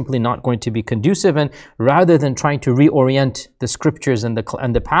agenda is simply not going to be conducive. And rather than trying to reorient the scriptures and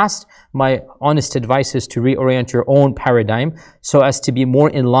the past, my honest advice is to reorient your own paradigm so as to be more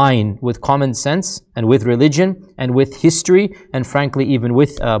in line with common sense and with religion and with history and frankly even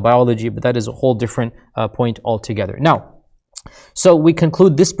with biology. But that is a whole different point altogether. Now, so we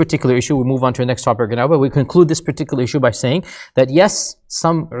conclude this particular issue. We move on to the next topic now, but we conclude this particular issue by saying that yes,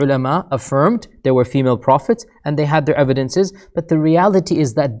 some ulama affirmed there were female prophets and they had their evidences, but the reality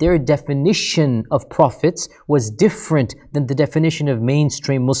is that their definition of prophets was different than the definition of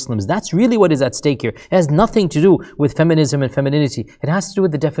mainstream Muslims. That's really what is at stake here. It has nothing to do with feminism and femininity. It has to do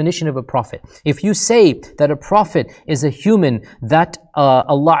with the definition of a prophet. If you say that a prophet is a human that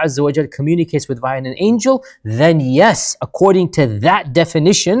Allah Azza wa Jal communicates with via an angel, then yes, according to that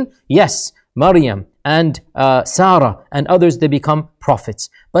definition, yes, Maryam and Sarah and others, they become prophets.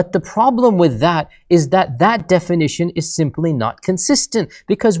 But the problem with that is that that definition is simply not consistent,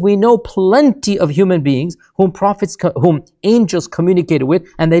 because we know plenty of human beings whom angels communicated with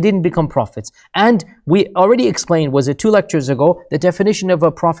and they didn't become prophets. And we already explained, was it 2 lectures ago, the definition of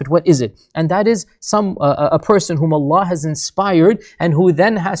a prophet, what is it? And that is a person whom Allah has inspired and who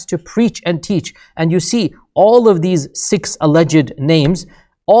then has to preach and teach. And you see, all of these 6 alleged names,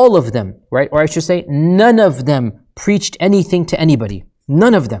 all of them, right? Or I should say, none of them preached anything to anybody.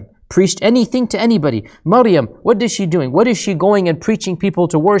 None of them preached anything to anybody. Maryam, what is she doing? What is she going and preaching people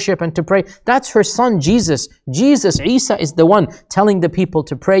to worship and to pray? That's her son Jesus. Isa is the one telling the people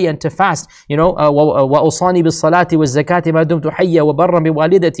to pray and to fast. You know, وَأَوْصَانِي بِالصَّلَاةِ وَالزَّكَاةِ مَا دُمْتُ حَيًّا وَبَرًّا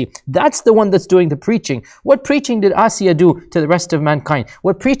بِوَالِدَتِي. That's the one that's doing the preaching. What preaching did Asiya do to the rest of mankind?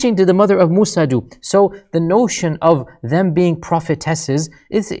 What preaching did the mother of Musa do? So the notion of them being prophetesses,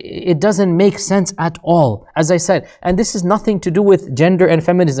 it doesn't make sense at all, as I said. And this is nothing to do with gender and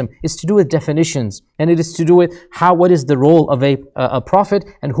feminism. It's to do with definitions, and it is to do with what is the role of a prophet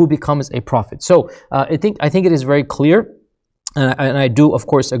and who becomes a prophet. So I think it is very clear. And I do, of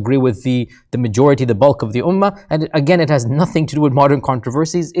course, agree with the majority, the bulk of the ummah. And again, it has nothing to do with modern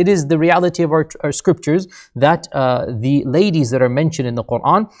controversies. It is the reality of our scriptures that the ladies that are mentioned in the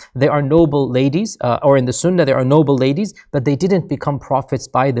Quran, they are noble ladies, or in the Sunnah, they are noble ladies, but they didn't become prophets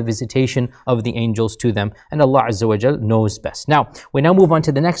by the visitation of the angels to them. And Allah Azza wa Jal knows best. Now, we now move on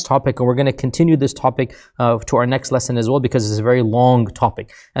to the next topic, and we're going to continue this topic to our next lesson as well, because it's a very long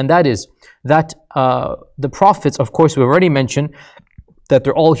topic. And that is that the prophets, of course, we've already mentioned that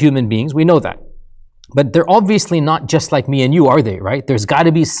they're all human beings. We know that. But they're obviously not just like me and you, are they, right? There's got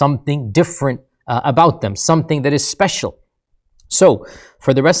to be something different about them, something that is special. So,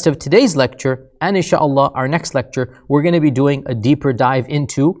 for the rest of today's lecture, and inshallah our next lecture, we're going to be doing a deeper dive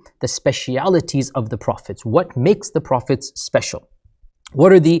into the specialities of the prophets. What makes the prophets special?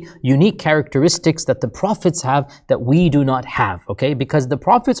 What are the unique characteristics that the prophets have that we do not have, okay? Because the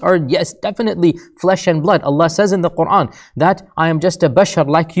prophets are, yes, definitely flesh and blood. Allah says in the Quran that I am just a bashar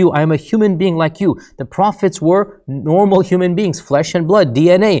like you, I am a human being like you. The prophets were normal human beings, flesh and blood,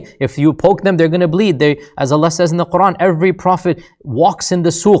 DNA. If you poke them, they're going to bleed. As Allah says in the Quran, every prophet walks in the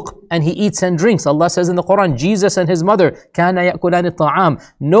suq and he eats and drinks. Allah says in the Quran, Jesus and his mother, كَانَ يَأْكُلَانِ الطَّعَامِ.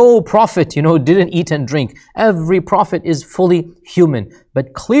 No prophet, didn't eat and drink. Every prophet is fully human.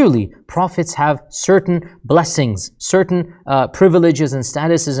 But clearly, prophets have certain blessings, certain privileges and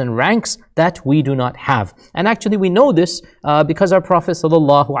statuses and ranks that we do not have. And actually, we know this because our Prophet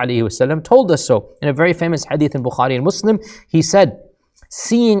ﷺ told us so. In a very famous hadith in Bukhari and Muslim, he said,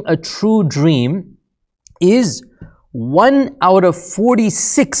 seeing a true dream is 1 out of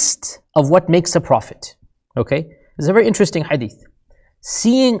 46 of what makes a prophet. Okay? It's a very interesting hadith.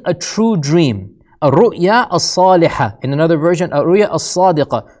 Seeing a true dream, الرؤيا الصالحة, in another version الرؤيا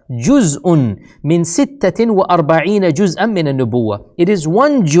الصادقة, جزء من 46 جزءا من النبوة. It is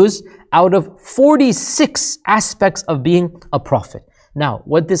 1 juz out of 46 aspects of being a prophet. Now,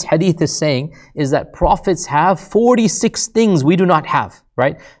 what this hadith is saying is that prophets have 46 things we do not have,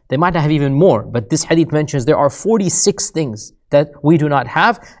 right? They might have even more, but this hadith mentions there are 46 things that we do not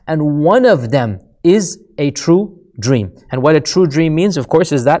have, and one of them is a true dream. And what a true dream means, of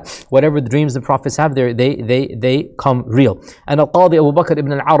course, is that whatever the dreams the prophets have, they come real. And Al-Qadi Abu Bakr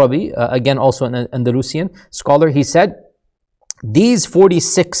ibn al-Arabi, again also an Andalusian scholar, he said, these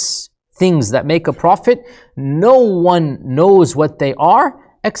 46 things that make a prophet, no one knows what they are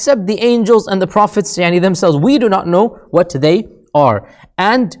except the angels and the prophets themselves. We do not know what they are.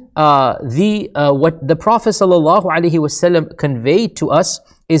 And what the Prophet ﷺ conveyed to us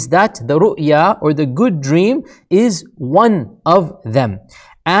is that the ru'ya, or the good dream, is one of them.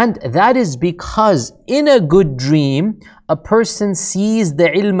 And that is because in a good dream, a person sees the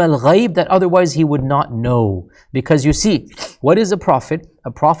ilm al-ghayb that otherwise he would not know. Because you see, what is a prophet?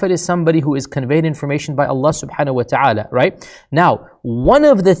 A prophet is somebody who is conveyed information by Allah subhanahu wa ta'ala, right? Now, one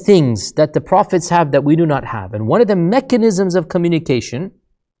of the things that the prophets have that we do not have, and one of the mechanisms of communication,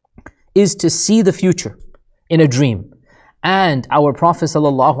 is to see the future in a dream. And our Prophet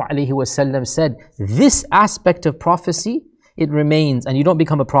ﷺ said, this aspect of prophecy, it remains, and you don't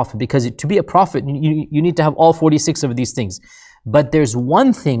become a prophet, because to be a prophet, you need to have all 46 of these things. But there's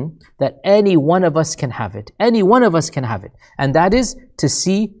one thing that any one of us can have it. Any one of us can have it. And that is to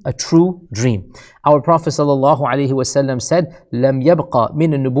see a true dream. Our Prophet ﷺ said, لَمْ يَبْقَى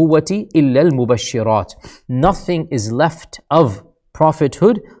مِنَ النُّبُوَّةِ إِلَّا الْمُبَشِّرَاتِ. Nothing is left of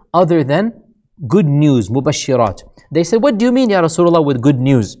prophethood other than good news, mubashirat. They said, what do you mean, Ya Rasulullah, with good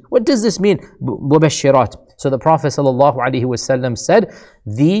news? What does this mean, mubashirat? So the Prophet ﷺ said,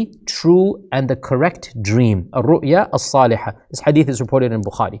 the true and the correct dream, الرؤيا الصالحة. This hadith is reported in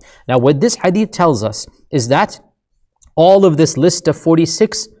Bukhari. Now what this hadith tells us is that all of this list of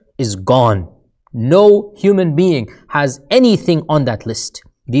 46 is gone. No human being has anything on that list.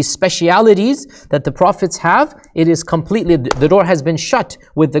 These specialities that the prophets have, it is completely, the door has been shut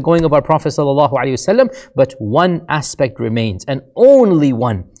with the going of our Prophet ﷺ, but one aspect remains, and only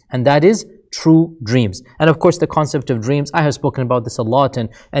one, and that is true dreams. And of course the concept of dreams, I have spoken about this a lot, and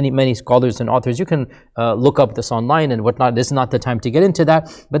many scholars and authors, you can look up this online and whatnot. This is not the time to get into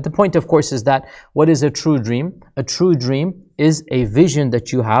that, but the point of course is that what is a true dream? A true dream is a vision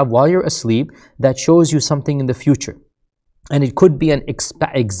that you have while you're asleep that shows you something in the future. And it could be an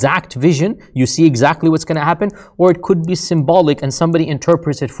exact vision, you see exactly what's going to happen, or it could be symbolic and somebody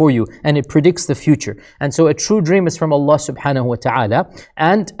interprets it for you and it predicts the future. And so a true dream is from Allah subhanahu wa ta'ala,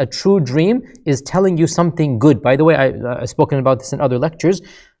 and a true dream is telling you something good. By the way, I've spoken about this in other lectures.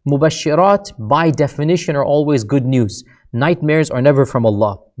 Mubashirat by definition are always good news. Nightmares are never from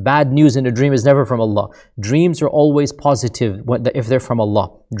Allah. Bad news in a dream is never from Allah. Dreams are always positive if they're from Allah.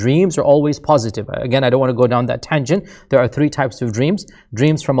 Dreams are always positive. Again, I don't want to go down that tangent. There are three types of dreams.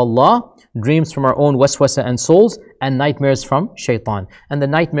 Dreams from Allah, dreams from our own waswasa and souls, and nightmares from shaitan. And the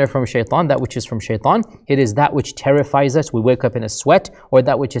nightmare from shaitan, that which is from shaitan, it is that which terrifies us. We wake up in a sweat, or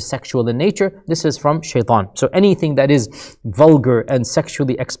that which is sexual in nature. This is from shaitan. So anything that is vulgar and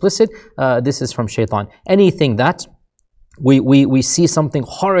sexually explicit, this is from shaitan. Anything that we see something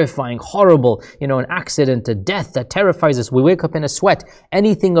horrifying, horrible, an accident, a death that terrifies us, we wake up in a sweat.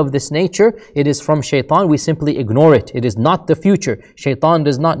 Anything of this nature, it is from shaitan. We simply ignore it. It is not the future. Shaitan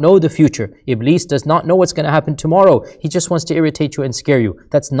does not know the future. Iblis does not know what's going to happen tomorrow. He just wants to irritate you and scare you.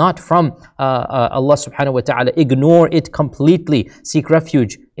 That's not from Allah subhanahu wa ta'ala. Ignore it completely. Seek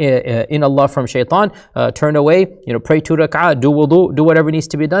refuge in Allah from shaitan. Turn away, pray 2 rak'ah, do wudu, do whatever needs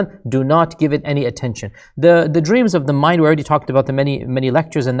to be done. Do not give it any attention. The dreams of the mind, we already talked about the many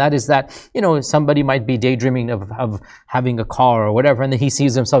lectures, and that is that somebody might be daydreaming of having a car or whatever, and then he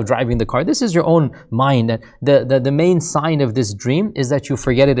sees himself driving the car. This is your own mind. And the main sign of this dream is that you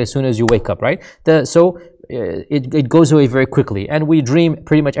forget it as soon as you wake up, right? So it goes away very quickly, and we dream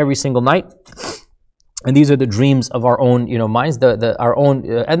pretty much every single night. And these are the dreams of our own, minds, our own,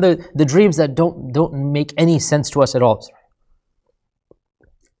 and the dreams that don't make any sense to us at all.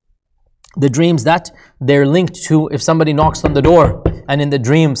 The dreams that they're linked to if somebody knocks on the door, and in the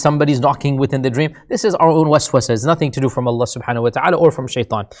dream somebody's knocking within the dream. This is our own waswasa. It's nothing to do from Allah subhanahu wa ta'ala or from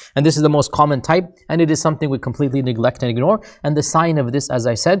shaitan. And this is the most common type, and it is something we completely neglect and ignore. And the sign of this, as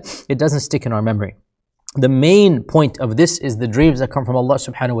I said, it doesn't stick in our memory. The main point of this is the dreams that come from Allah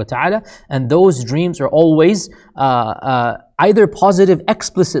subhanahu wa ta'ala, and those dreams are always either positive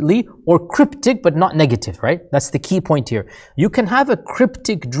explicitly or cryptic but not negative, right? That's the key point here. You can have a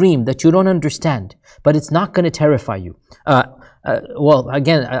cryptic dream that you don't understand, but it's not going to terrify you. Well,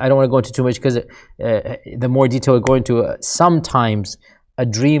 again, I don't want to go into too much, because the more detail we go into, sometimes a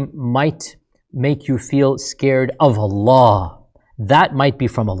dream might make you feel scared of Allah. That might be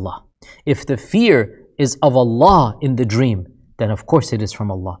from Allah. If the fear is of Allah in the dream, then of course it is from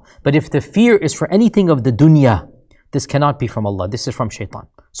Allah. But if the fear is for anything of the dunya, this cannot be from Allah. This is from shaitan.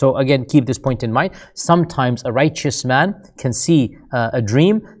 So again, keep this point in mind. Sometimes a righteous man can see a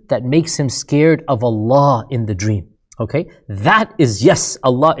dream that makes him scared of Allah in the dream. Okay, that is, yes,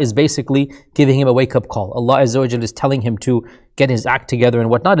 Allah is basically giving him a wake-up call. Allah Azza wa Jalla is telling him to get his act together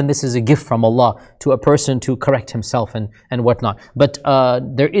and whatnot, and this is a gift from Allah to a person to correct himself and whatnot. But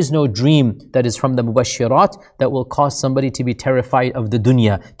there is no dream that is from the mubashirat that will cause somebody to be terrified of the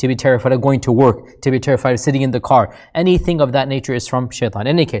dunya, to be terrified of going to work, to be terrified of sitting in the car. Anything of that nature is from shaitan.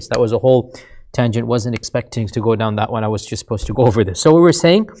 In any case, that was a whole tangent. Wasn't expecting to go down that one. I was just supposed to go over this. So we were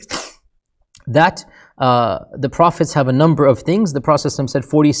saying that the prophets have a number of things. The Prophet said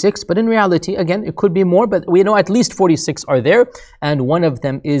 46, but in reality, again, it could be more, but we know at least 46 are there, and one of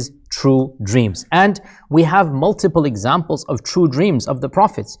them is true dreams. And we have multiple examples of true dreams of the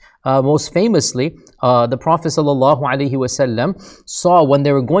prophets. Most famously, the Prophet ﷺ saw when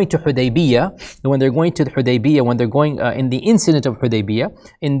they were going to Hudaybiyah, when they're going in the incident of Hudaybiyah,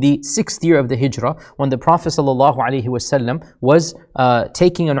 in the 6th year of the Hijrah, when the Prophet ﷺ was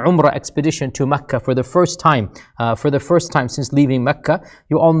taking an Umrah expedition to Mecca for the first time since leaving Mecca.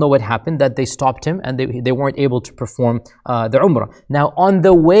 You all know what happened, that they stopped him and they weren't able to perform the Umrah. Now on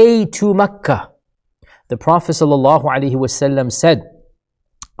the way to Mecca, the Prophet ﷺ said,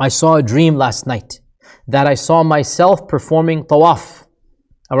 I saw a dream last night that I saw myself performing tawaf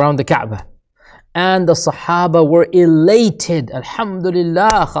around the Kaaba. And the Sahaba were elated.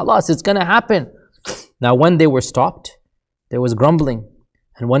 Alhamdulillah, khalas, it's going to happen. Now when they were stopped, there was grumbling.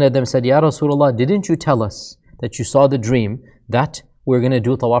 And one of them said, Ya Rasulullah, didn't you tell us that you saw the dream that we're going to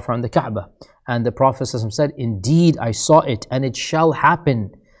do tawaf around the Kaaba? And the Prophet said, indeed, I saw it and it shall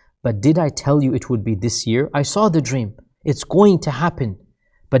happen. But did I tell you it would be this year? I saw the dream. It's going to happen.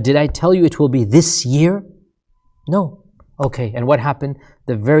 But did I tell you it will be this year? No. Okay, and what happened?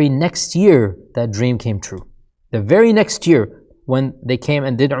 The very next year, that dream came true. The very next year, when they came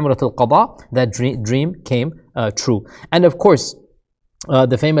and did Umrah al-Qada, that dream came true. And of course,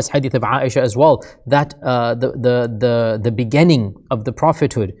 the famous hadith of Aisha as well, that the beginning of the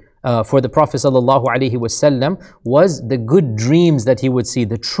prophethood for the Prophet ﷺ was the good dreams that he would see,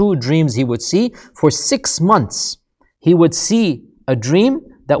 the true dreams he would see. For 6 months, he would see a dream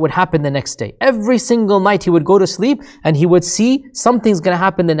that would happen the next day. Every single night he would go to sleep and he would see something's going to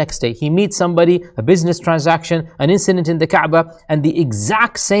happen the next day. He meets somebody, a business transaction, an incident in the Kaaba, and the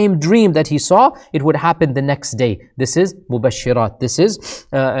exact same dream that he saw, it would happen the next day. This is mubashirat. This is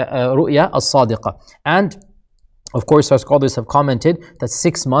ru'ya as-sadiqa. And of course, our scholars have commented that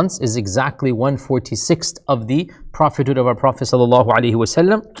 6 months is exactly 1/46th of the prophethood of our Prophet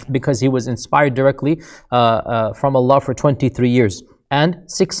ﷺ, because he was inspired directly from Allah for 23 years. And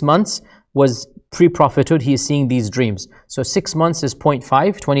 6 months was pre-prophethood. He is seeing these dreams. So 6 months is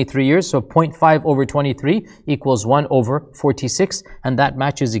 0.5, 23 years. So 0.5 over 23 equals 1/46. And that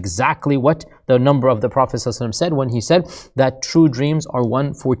matches exactly what the number of the Prophet ﷺ said when he said that true dreams are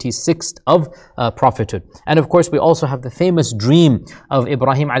 1/46th of prophethood. And of course, we also have the famous dream of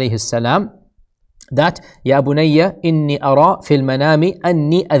Ibrahim alayhi salam, that Ya bunayya inni ara fil manami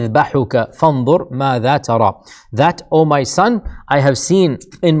anni adhbahuka fanzur madha tara. That, oh my son, I have seen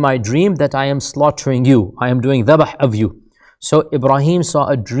in my dream that I am slaughtering you. I am doing dhabh of you. So Ibrahim saw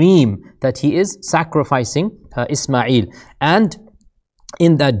a dream that he is sacrificing Ismail. And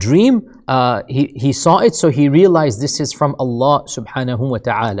in that dream, he saw it, so he realized this is from Allah subhanahu wa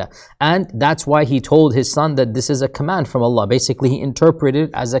ta'ala. And that's why he told his son that this is a command from Allah. Basically, he interpreted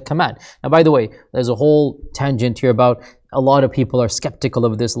it as a command. Now, by the way, there's a whole tangent here about a lot of people are skeptical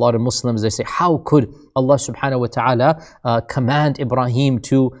of this. A lot of Muslims, they say, how could Allah subhanahu wa ta'ala command Ibrahim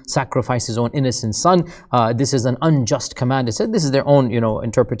to sacrifice his own innocent son? This is an unjust command. They said this is their own,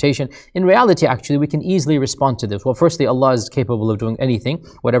 interpretation. In reality, actually, we can easily respond to this. Well, firstly, Allah is capable of doing anything.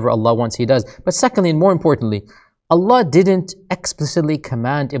 Whatever Allah wants, He does. But secondly, and more importantly, Allah didn't explicitly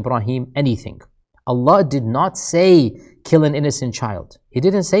command Ibrahim anything. Allah did not say, kill an innocent child. He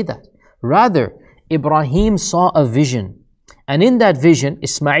didn't say that. Rather, Ibrahim saw a vision. And in that vision,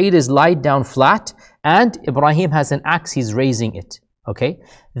 Ismail is laid down flat and Ibrahim has an axe, he's raising it. Okay?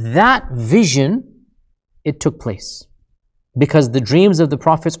 That vision, it took place. Because the dreams of the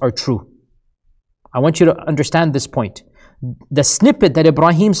prophets are true. I want you to understand this point. The snippet that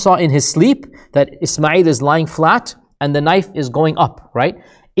Ibrahim saw in his sleep, that Ismail is lying flat and the knife is going up, right?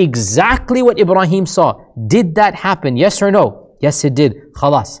 Exactly what Ibrahim saw. Did that happen? Yes or no? Yes, it did.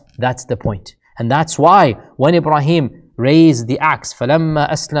 Khalas. That's the point. And that's why when Ibrahim raised the axe,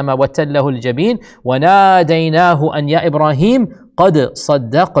 فَلَمَّا أَسْلَمَ وَتَلَّهُ الْجَبِينَ وَنَادَيْنَاهُ أَنْ يَا إِبْرَاهِيمُ قَدْ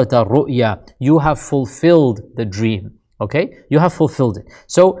صَدَّقْتَ الرُّؤْيَا. You have fulfilled the dream. Okay? You have fulfilled it.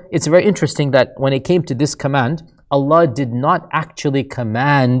 So it's very interesting that when it came to this command, Allah did not actually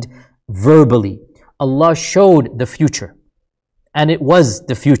command verbally. Allah showed the future. And it was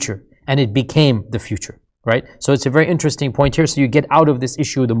the future. And it became the future. Right? So it's a very interesting point here. So you get out of this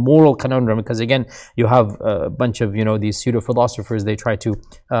issue, the moral conundrum, because again, you have a bunch of, these pseudo-philosophers, they try to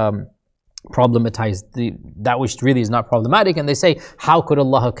problematize that which really is not problematic, and they say, how could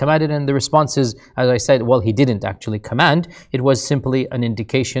Allah have commanded? And the response is, as I said, well, He didn't actually command. It was simply an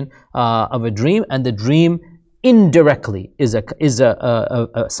indication of a dream, and the dream indirectly is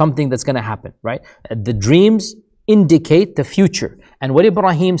something that's going to happen, right? The dreams indicate the future, and what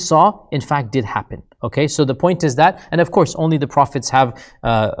Ibrahim saw, in fact, did happen. Okay, so the point is that, and of course, only the prophets have,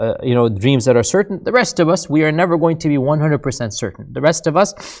 dreams that are certain. The rest of us, we are never going to be 100% certain. The rest of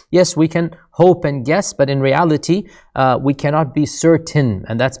us, yes, we can hope and guess, but in reality, we cannot be certain.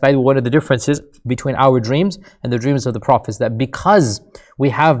 And that's, by the way, one of the differences between our dreams and the dreams of the prophets, that because we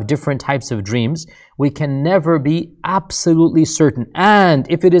have different types of dreams, we can never be absolutely certain. And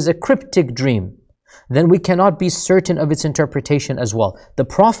if it is a cryptic dream, then we cannot be certain of its interpretation as well. The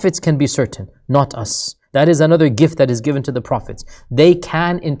prophets can be certain, not us. That is another gift that is given to the prophets. They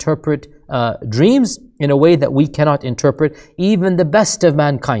can interpret dreams in a way that we cannot interpret, even the best of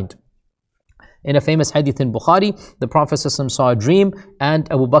mankind. In a famous hadith in Bukhari, the Prophet ﷺ saw a dream and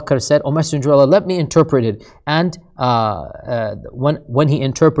Abu Bakr said, "O Messenger of Allah, let me interpret it." And when he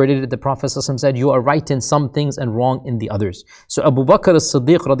interpreted it, the Prophet ﷺ said, "You are right in some things and wrong in the others." So Abu Bakr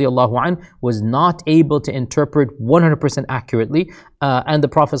as-Siddiq radiallahu anh was not able to interpret 100% accurately, and the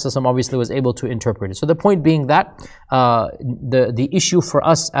Prophet ﷺ obviously was able to interpret it. So the point being that the issue for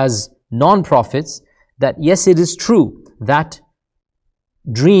us as non-prophets, that yes, it is true that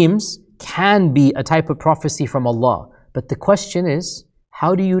dreams can be a type of prophecy from Allah. But the question is,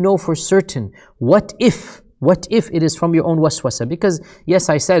 how do you know for certain? What if it is from your own waswasa? Because yes,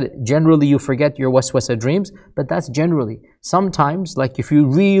 I said generally you forget your waswasa dreams, but that's generally. Sometimes, like if you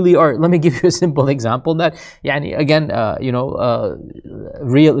really are, let me give you a simple example that, again,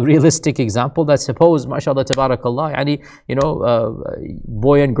 realistic example, that suppose, mashallah, tabarakallah,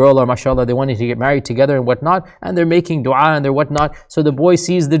 boy and girl are, mashallah, they wanted to get married together and whatnot, and they're making dua and they're whatnot. So the boy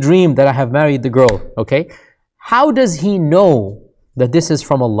sees the dream that I have married the girl, okay? How does he know that this is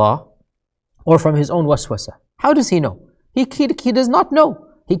from Allah or from his own waswasa? How does he know? He does not know.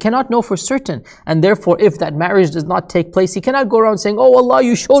 He cannot know for certain. And therefore, if that marriage does not take place, he cannot go around saying, "Oh Allah,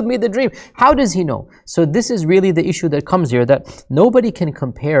 you showed me the dream." How does he know? So this is really the issue that comes here, that nobody can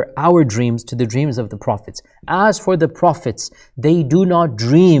compare our dreams to the dreams of the prophets. As for the prophets, they do not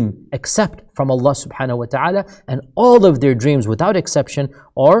dream except from Allah subhanahu wa ta'ala, and all of their dreams without exception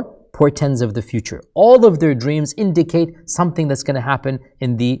are portends of the future. All of their dreams indicate something that's going to happen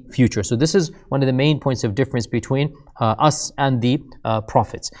in the future. So this is one of the main points of difference between us and the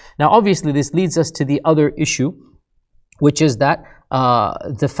prophets. Now obviously this leads us to the other issue, which is that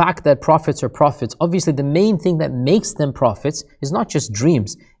the fact that prophets are prophets, obviously the main thing that makes them prophets is not just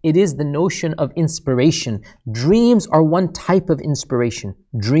dreams, it is the notion of inspiration. Dreams are one type of inspiration.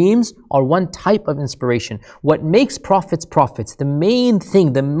 Dreams are one type of inspiration. What makes prophets prophets, the main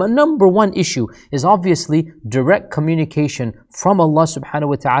thing, the number one issue is obviously direct communication from Allah subhanahu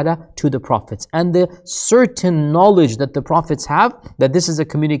wa ta'ala to the prophets, and the certain knowledge that the prophets have that this is a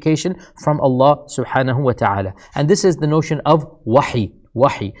communication from Allah subhanahu wa ta'ala. And this is the notion of wahi.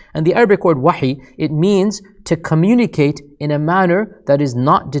 And the Arabic word wahi, it means to communicate in a manner that is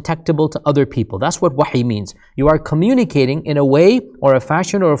not detectable to other people. That's what wahi means. You are communicating in a way or a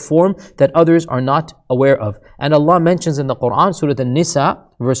fashion or a form that others are not aware of. And Allah mentions in the Quran, Surah An-Nisa,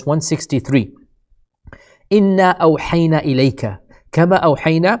 verse 163, "Inna awhayna ilayka كما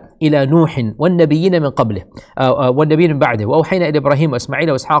أوحينا إلى نوح والنبيين من قبله والنبيين من بعده وأوحينا إلى إبراهيم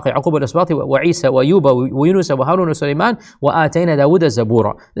وإسماعيل وإسحاق ويعقوب والأسباط وعيسى وأيوب ويونس وهارون وسليمان وآتينا داود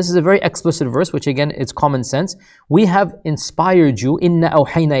زبورا." This is a very explicit verse, which again, it's common sense. We have inspired you, إِنَّا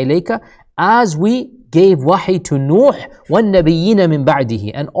أَوْحَيْنَا إِلَيْكَ, as we gave wahi to Nuh وَالنَّبِيِّينَ مِن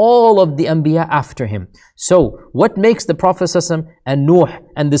بَعْدِهِ, and all of the Anbiya after him. So what makes the Prophet ﷺ and Nuh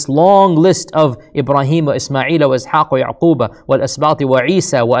and this long list of Ibrahim wa Ismail wa Ishaq wa Yaqub wa Al-Asbati wa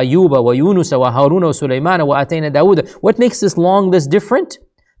Isa wa Ayyuba wa Yunus wa Harun wa Sulaiman wa Atayna Dawud, what makes this long list different?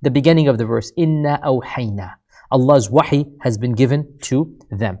 The beginning of the verse, Inna awhayna. Allah's wahi has been given to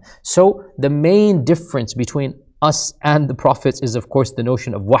them. So the main difference between us and the prophets is of course the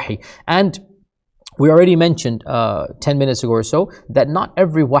notion of wahi. And we already mentioned 10 minutes ago or so that not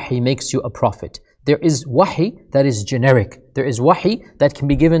every wahi makes you a prophet. There is wahi that is generic. There is wahi that can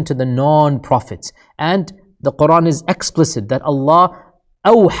be given to the non-prophets. And the Quran is explicit that Allah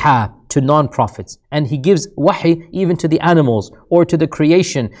awha to non-prophets, and He gives wahi even to the animals or to the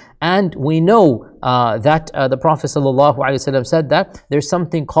creation. And we know that the Prophet ﷺ said that there's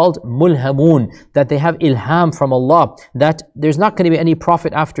something called mulhamun, that they have ilham from Allah, that there's not going to be any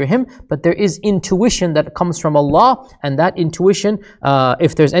prophet after him, but there is intuition that comes from Allah, and that intuition,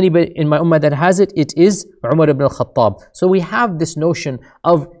 if there's anybody in my ummah that has it, it is Umar ibn al-Khattab. So we have this notion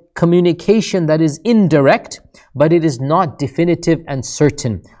of communication that is indirect, but it is not definitive and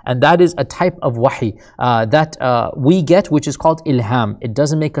certain. And that is a type of wahi that we get, which is called ilham. It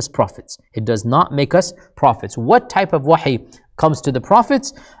doesn't make us prophets. It does not make us prophets. What type of wahi comes to the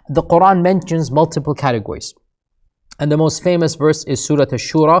prophets? The Quran mentions multiple categories. And the most famous verse is Surah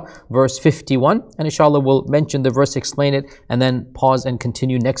Ash-Shura, verse 51. And inshallah we'll mention the verse, explain it, and then pause and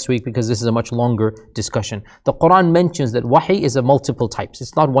continue next week, because this is a much longer discussion. The Quran mentions that wahi is of multiple types.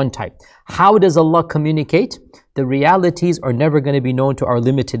 It's not one type. How does Allah communicate? The realities are never going to be known to our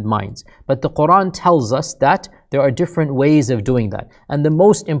limited minds. But the Quran tells us that there are different ways of doing that. And the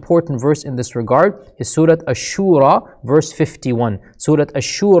most important verse in this regard is Surah Ash-Shura, verse 51. Surah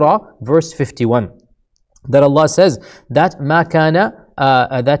Ash-Shura, verse 51. That Allah says that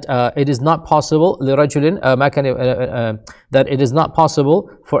it is not possible that it is not possible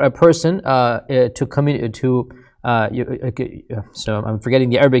for a person to so I'm forgetting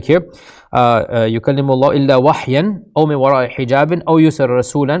the Arabic here. يكلم الله إلا وحيا أو من وراء حجاب أو يرسل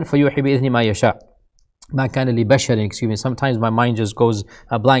رسولا فيوحي بإذن ما يشاء. ما كان لبشر, excuse me, sometimes my mind just goes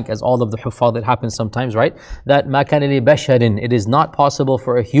blank, as all of the huffaz, that happens sometimes, right? That ما كان لبشر, it is not possible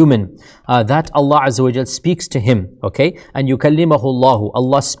for a human that Allah Azza wa Jal speaks to him, okay? And يكلمه الله,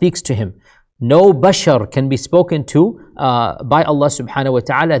 Allah speaks to him. No bashar can be spoken to by Allah subhanahu wa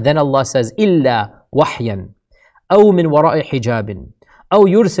ta'ala. Then Allah says, إلا وحيا أو من وراء حجاب أو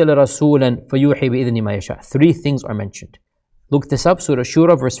يرسل رسولا فيوحي بإذن ما يشاء. Three things are mentioned. Look this up, Surah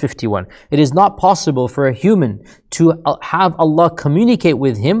Shura, verse 51. It is not possible for a human to have Allah communicate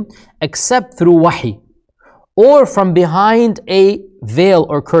with him except through wahi, or from behind a veil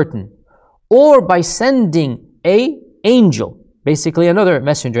or curtain, or by sending a angel, basically another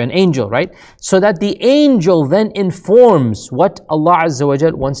messenger, an angel, right? So that the angel then informs what Allah Azza wa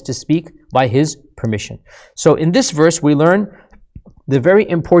Jal wants to speak by His permission. So in this verse we learn the very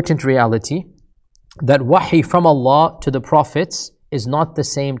important reality that wahi from Allah to the prophets is not the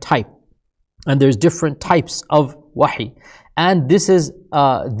same type. And there's different types of wahi. And this is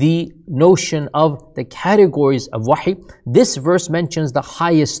the notion of the categories of wahi. This verse mentions the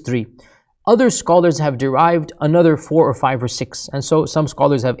highest three. Other scholars have derived another 4 or 5 or 6. And so some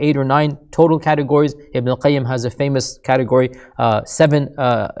scholars have 8 or 9 total categories. Ibn al-Qayyim has a famous category, 7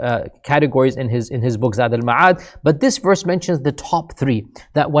 categories in his book Zad al-Ma'ad. But this verse mentions the top 3.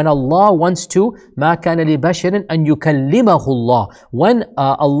 That when Allah wants to, مَا كَانَ لِبَشَرٍ أَن يُكَلِّمَهُ اللَّهُ. When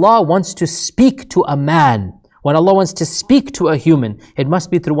Allah wants to speak to a man, when Allah wants to speak to a human, it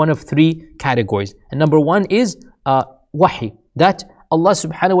must be through one of 3 categories. And number 1 is wahi. That Allah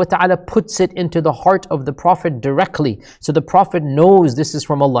subhanahu wa ta'ala puts it into the heart of the Prophet directly. So the Prophet knows this is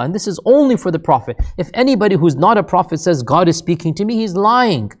from Allah. And this is only for the Prophet. If anybody who's not a Prophet says, God is speaking to me, he's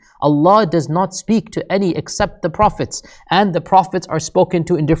lying. Allah does not speak to any except the Prophets. And the Prophets are spoken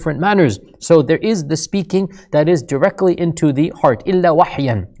to in different manners. So there is the speaking that is directly into the heart. Illa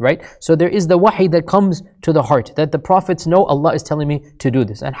wahyan, right? So there is the wahi that comes to the heart. That the Prophets know Allah is telling me to do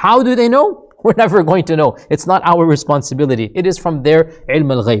this. And how do they know? We're never going to know. It's not our responsibility. It is from their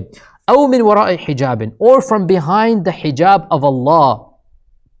ilm al-ghayb. أو من وراء حجاب, or from behind the hijab of Allah.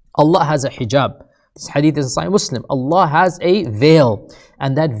 Allah has a hijab. This hadith is in Sahih Muslim. Allah has a veil.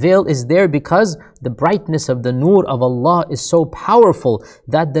 And that veil is there because the brightness of the nur of Allah is so powerful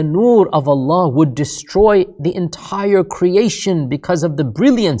that the nur of Allah would destroy the entire creation because of the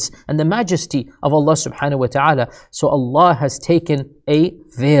brilliance and the majesty of Allah subhanahu wa ta'ala. So Allah has taken a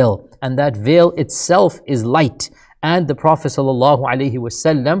veil. And that veil itself is light. And the Prophet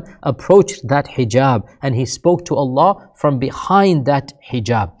ﷺ approached that hijab and he spoke to Allah from behind that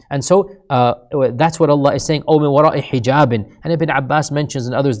hijab. And so that's what Allah is saying, أَوْ مِنْ وَرَاءِ حِجَابٍ. And Ibn Abbas mentions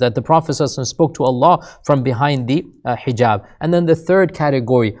and others that the Prophet ﷺ spoke to Allah from behind the hijab. And then the third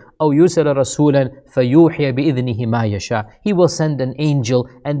category, أَوْ يُرْسِلَ رَسُولًا فَيُوحِيَ بِإِذْنِهِ مَا يَشَاءُ. He will send an angel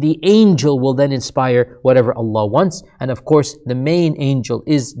and the angel will then inspire whatever Allah wants. And of course the main angel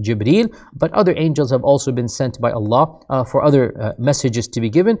is Jibreel, but other angels have also been sent by Allah for other messages to be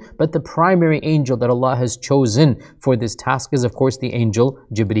given. But the primary angel that Allah has chosen for this task is of course the angel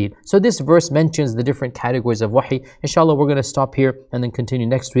Jibreel. So this verse mentions the different categories of wahi. Inshallah we're going to stop here and then continue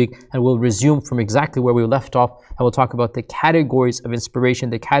next week, and we'll resume from exactly where we left off, and we'll talk about the categories of inspiration,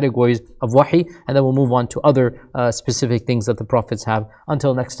 the categories of wahi, and then we'll move on to other specific things that the Prophets have.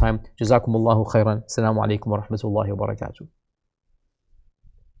 Until next time, Jazakumullahu khairan. Assalamu alaikum wa rahmatullahi wa barakatuh.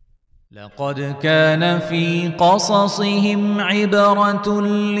 لقد كان في قصصهم عبرة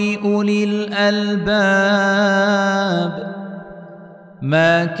لأولي الألباب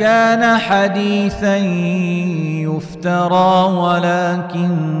ما كان حديثا يفترى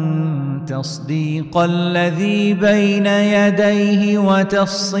ولكن تصديق الذي بين يديه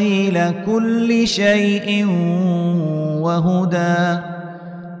وتفصيل كل شيء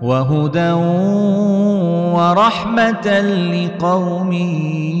وهدى ورحمة لقوم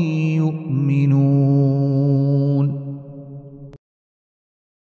يؤمنون.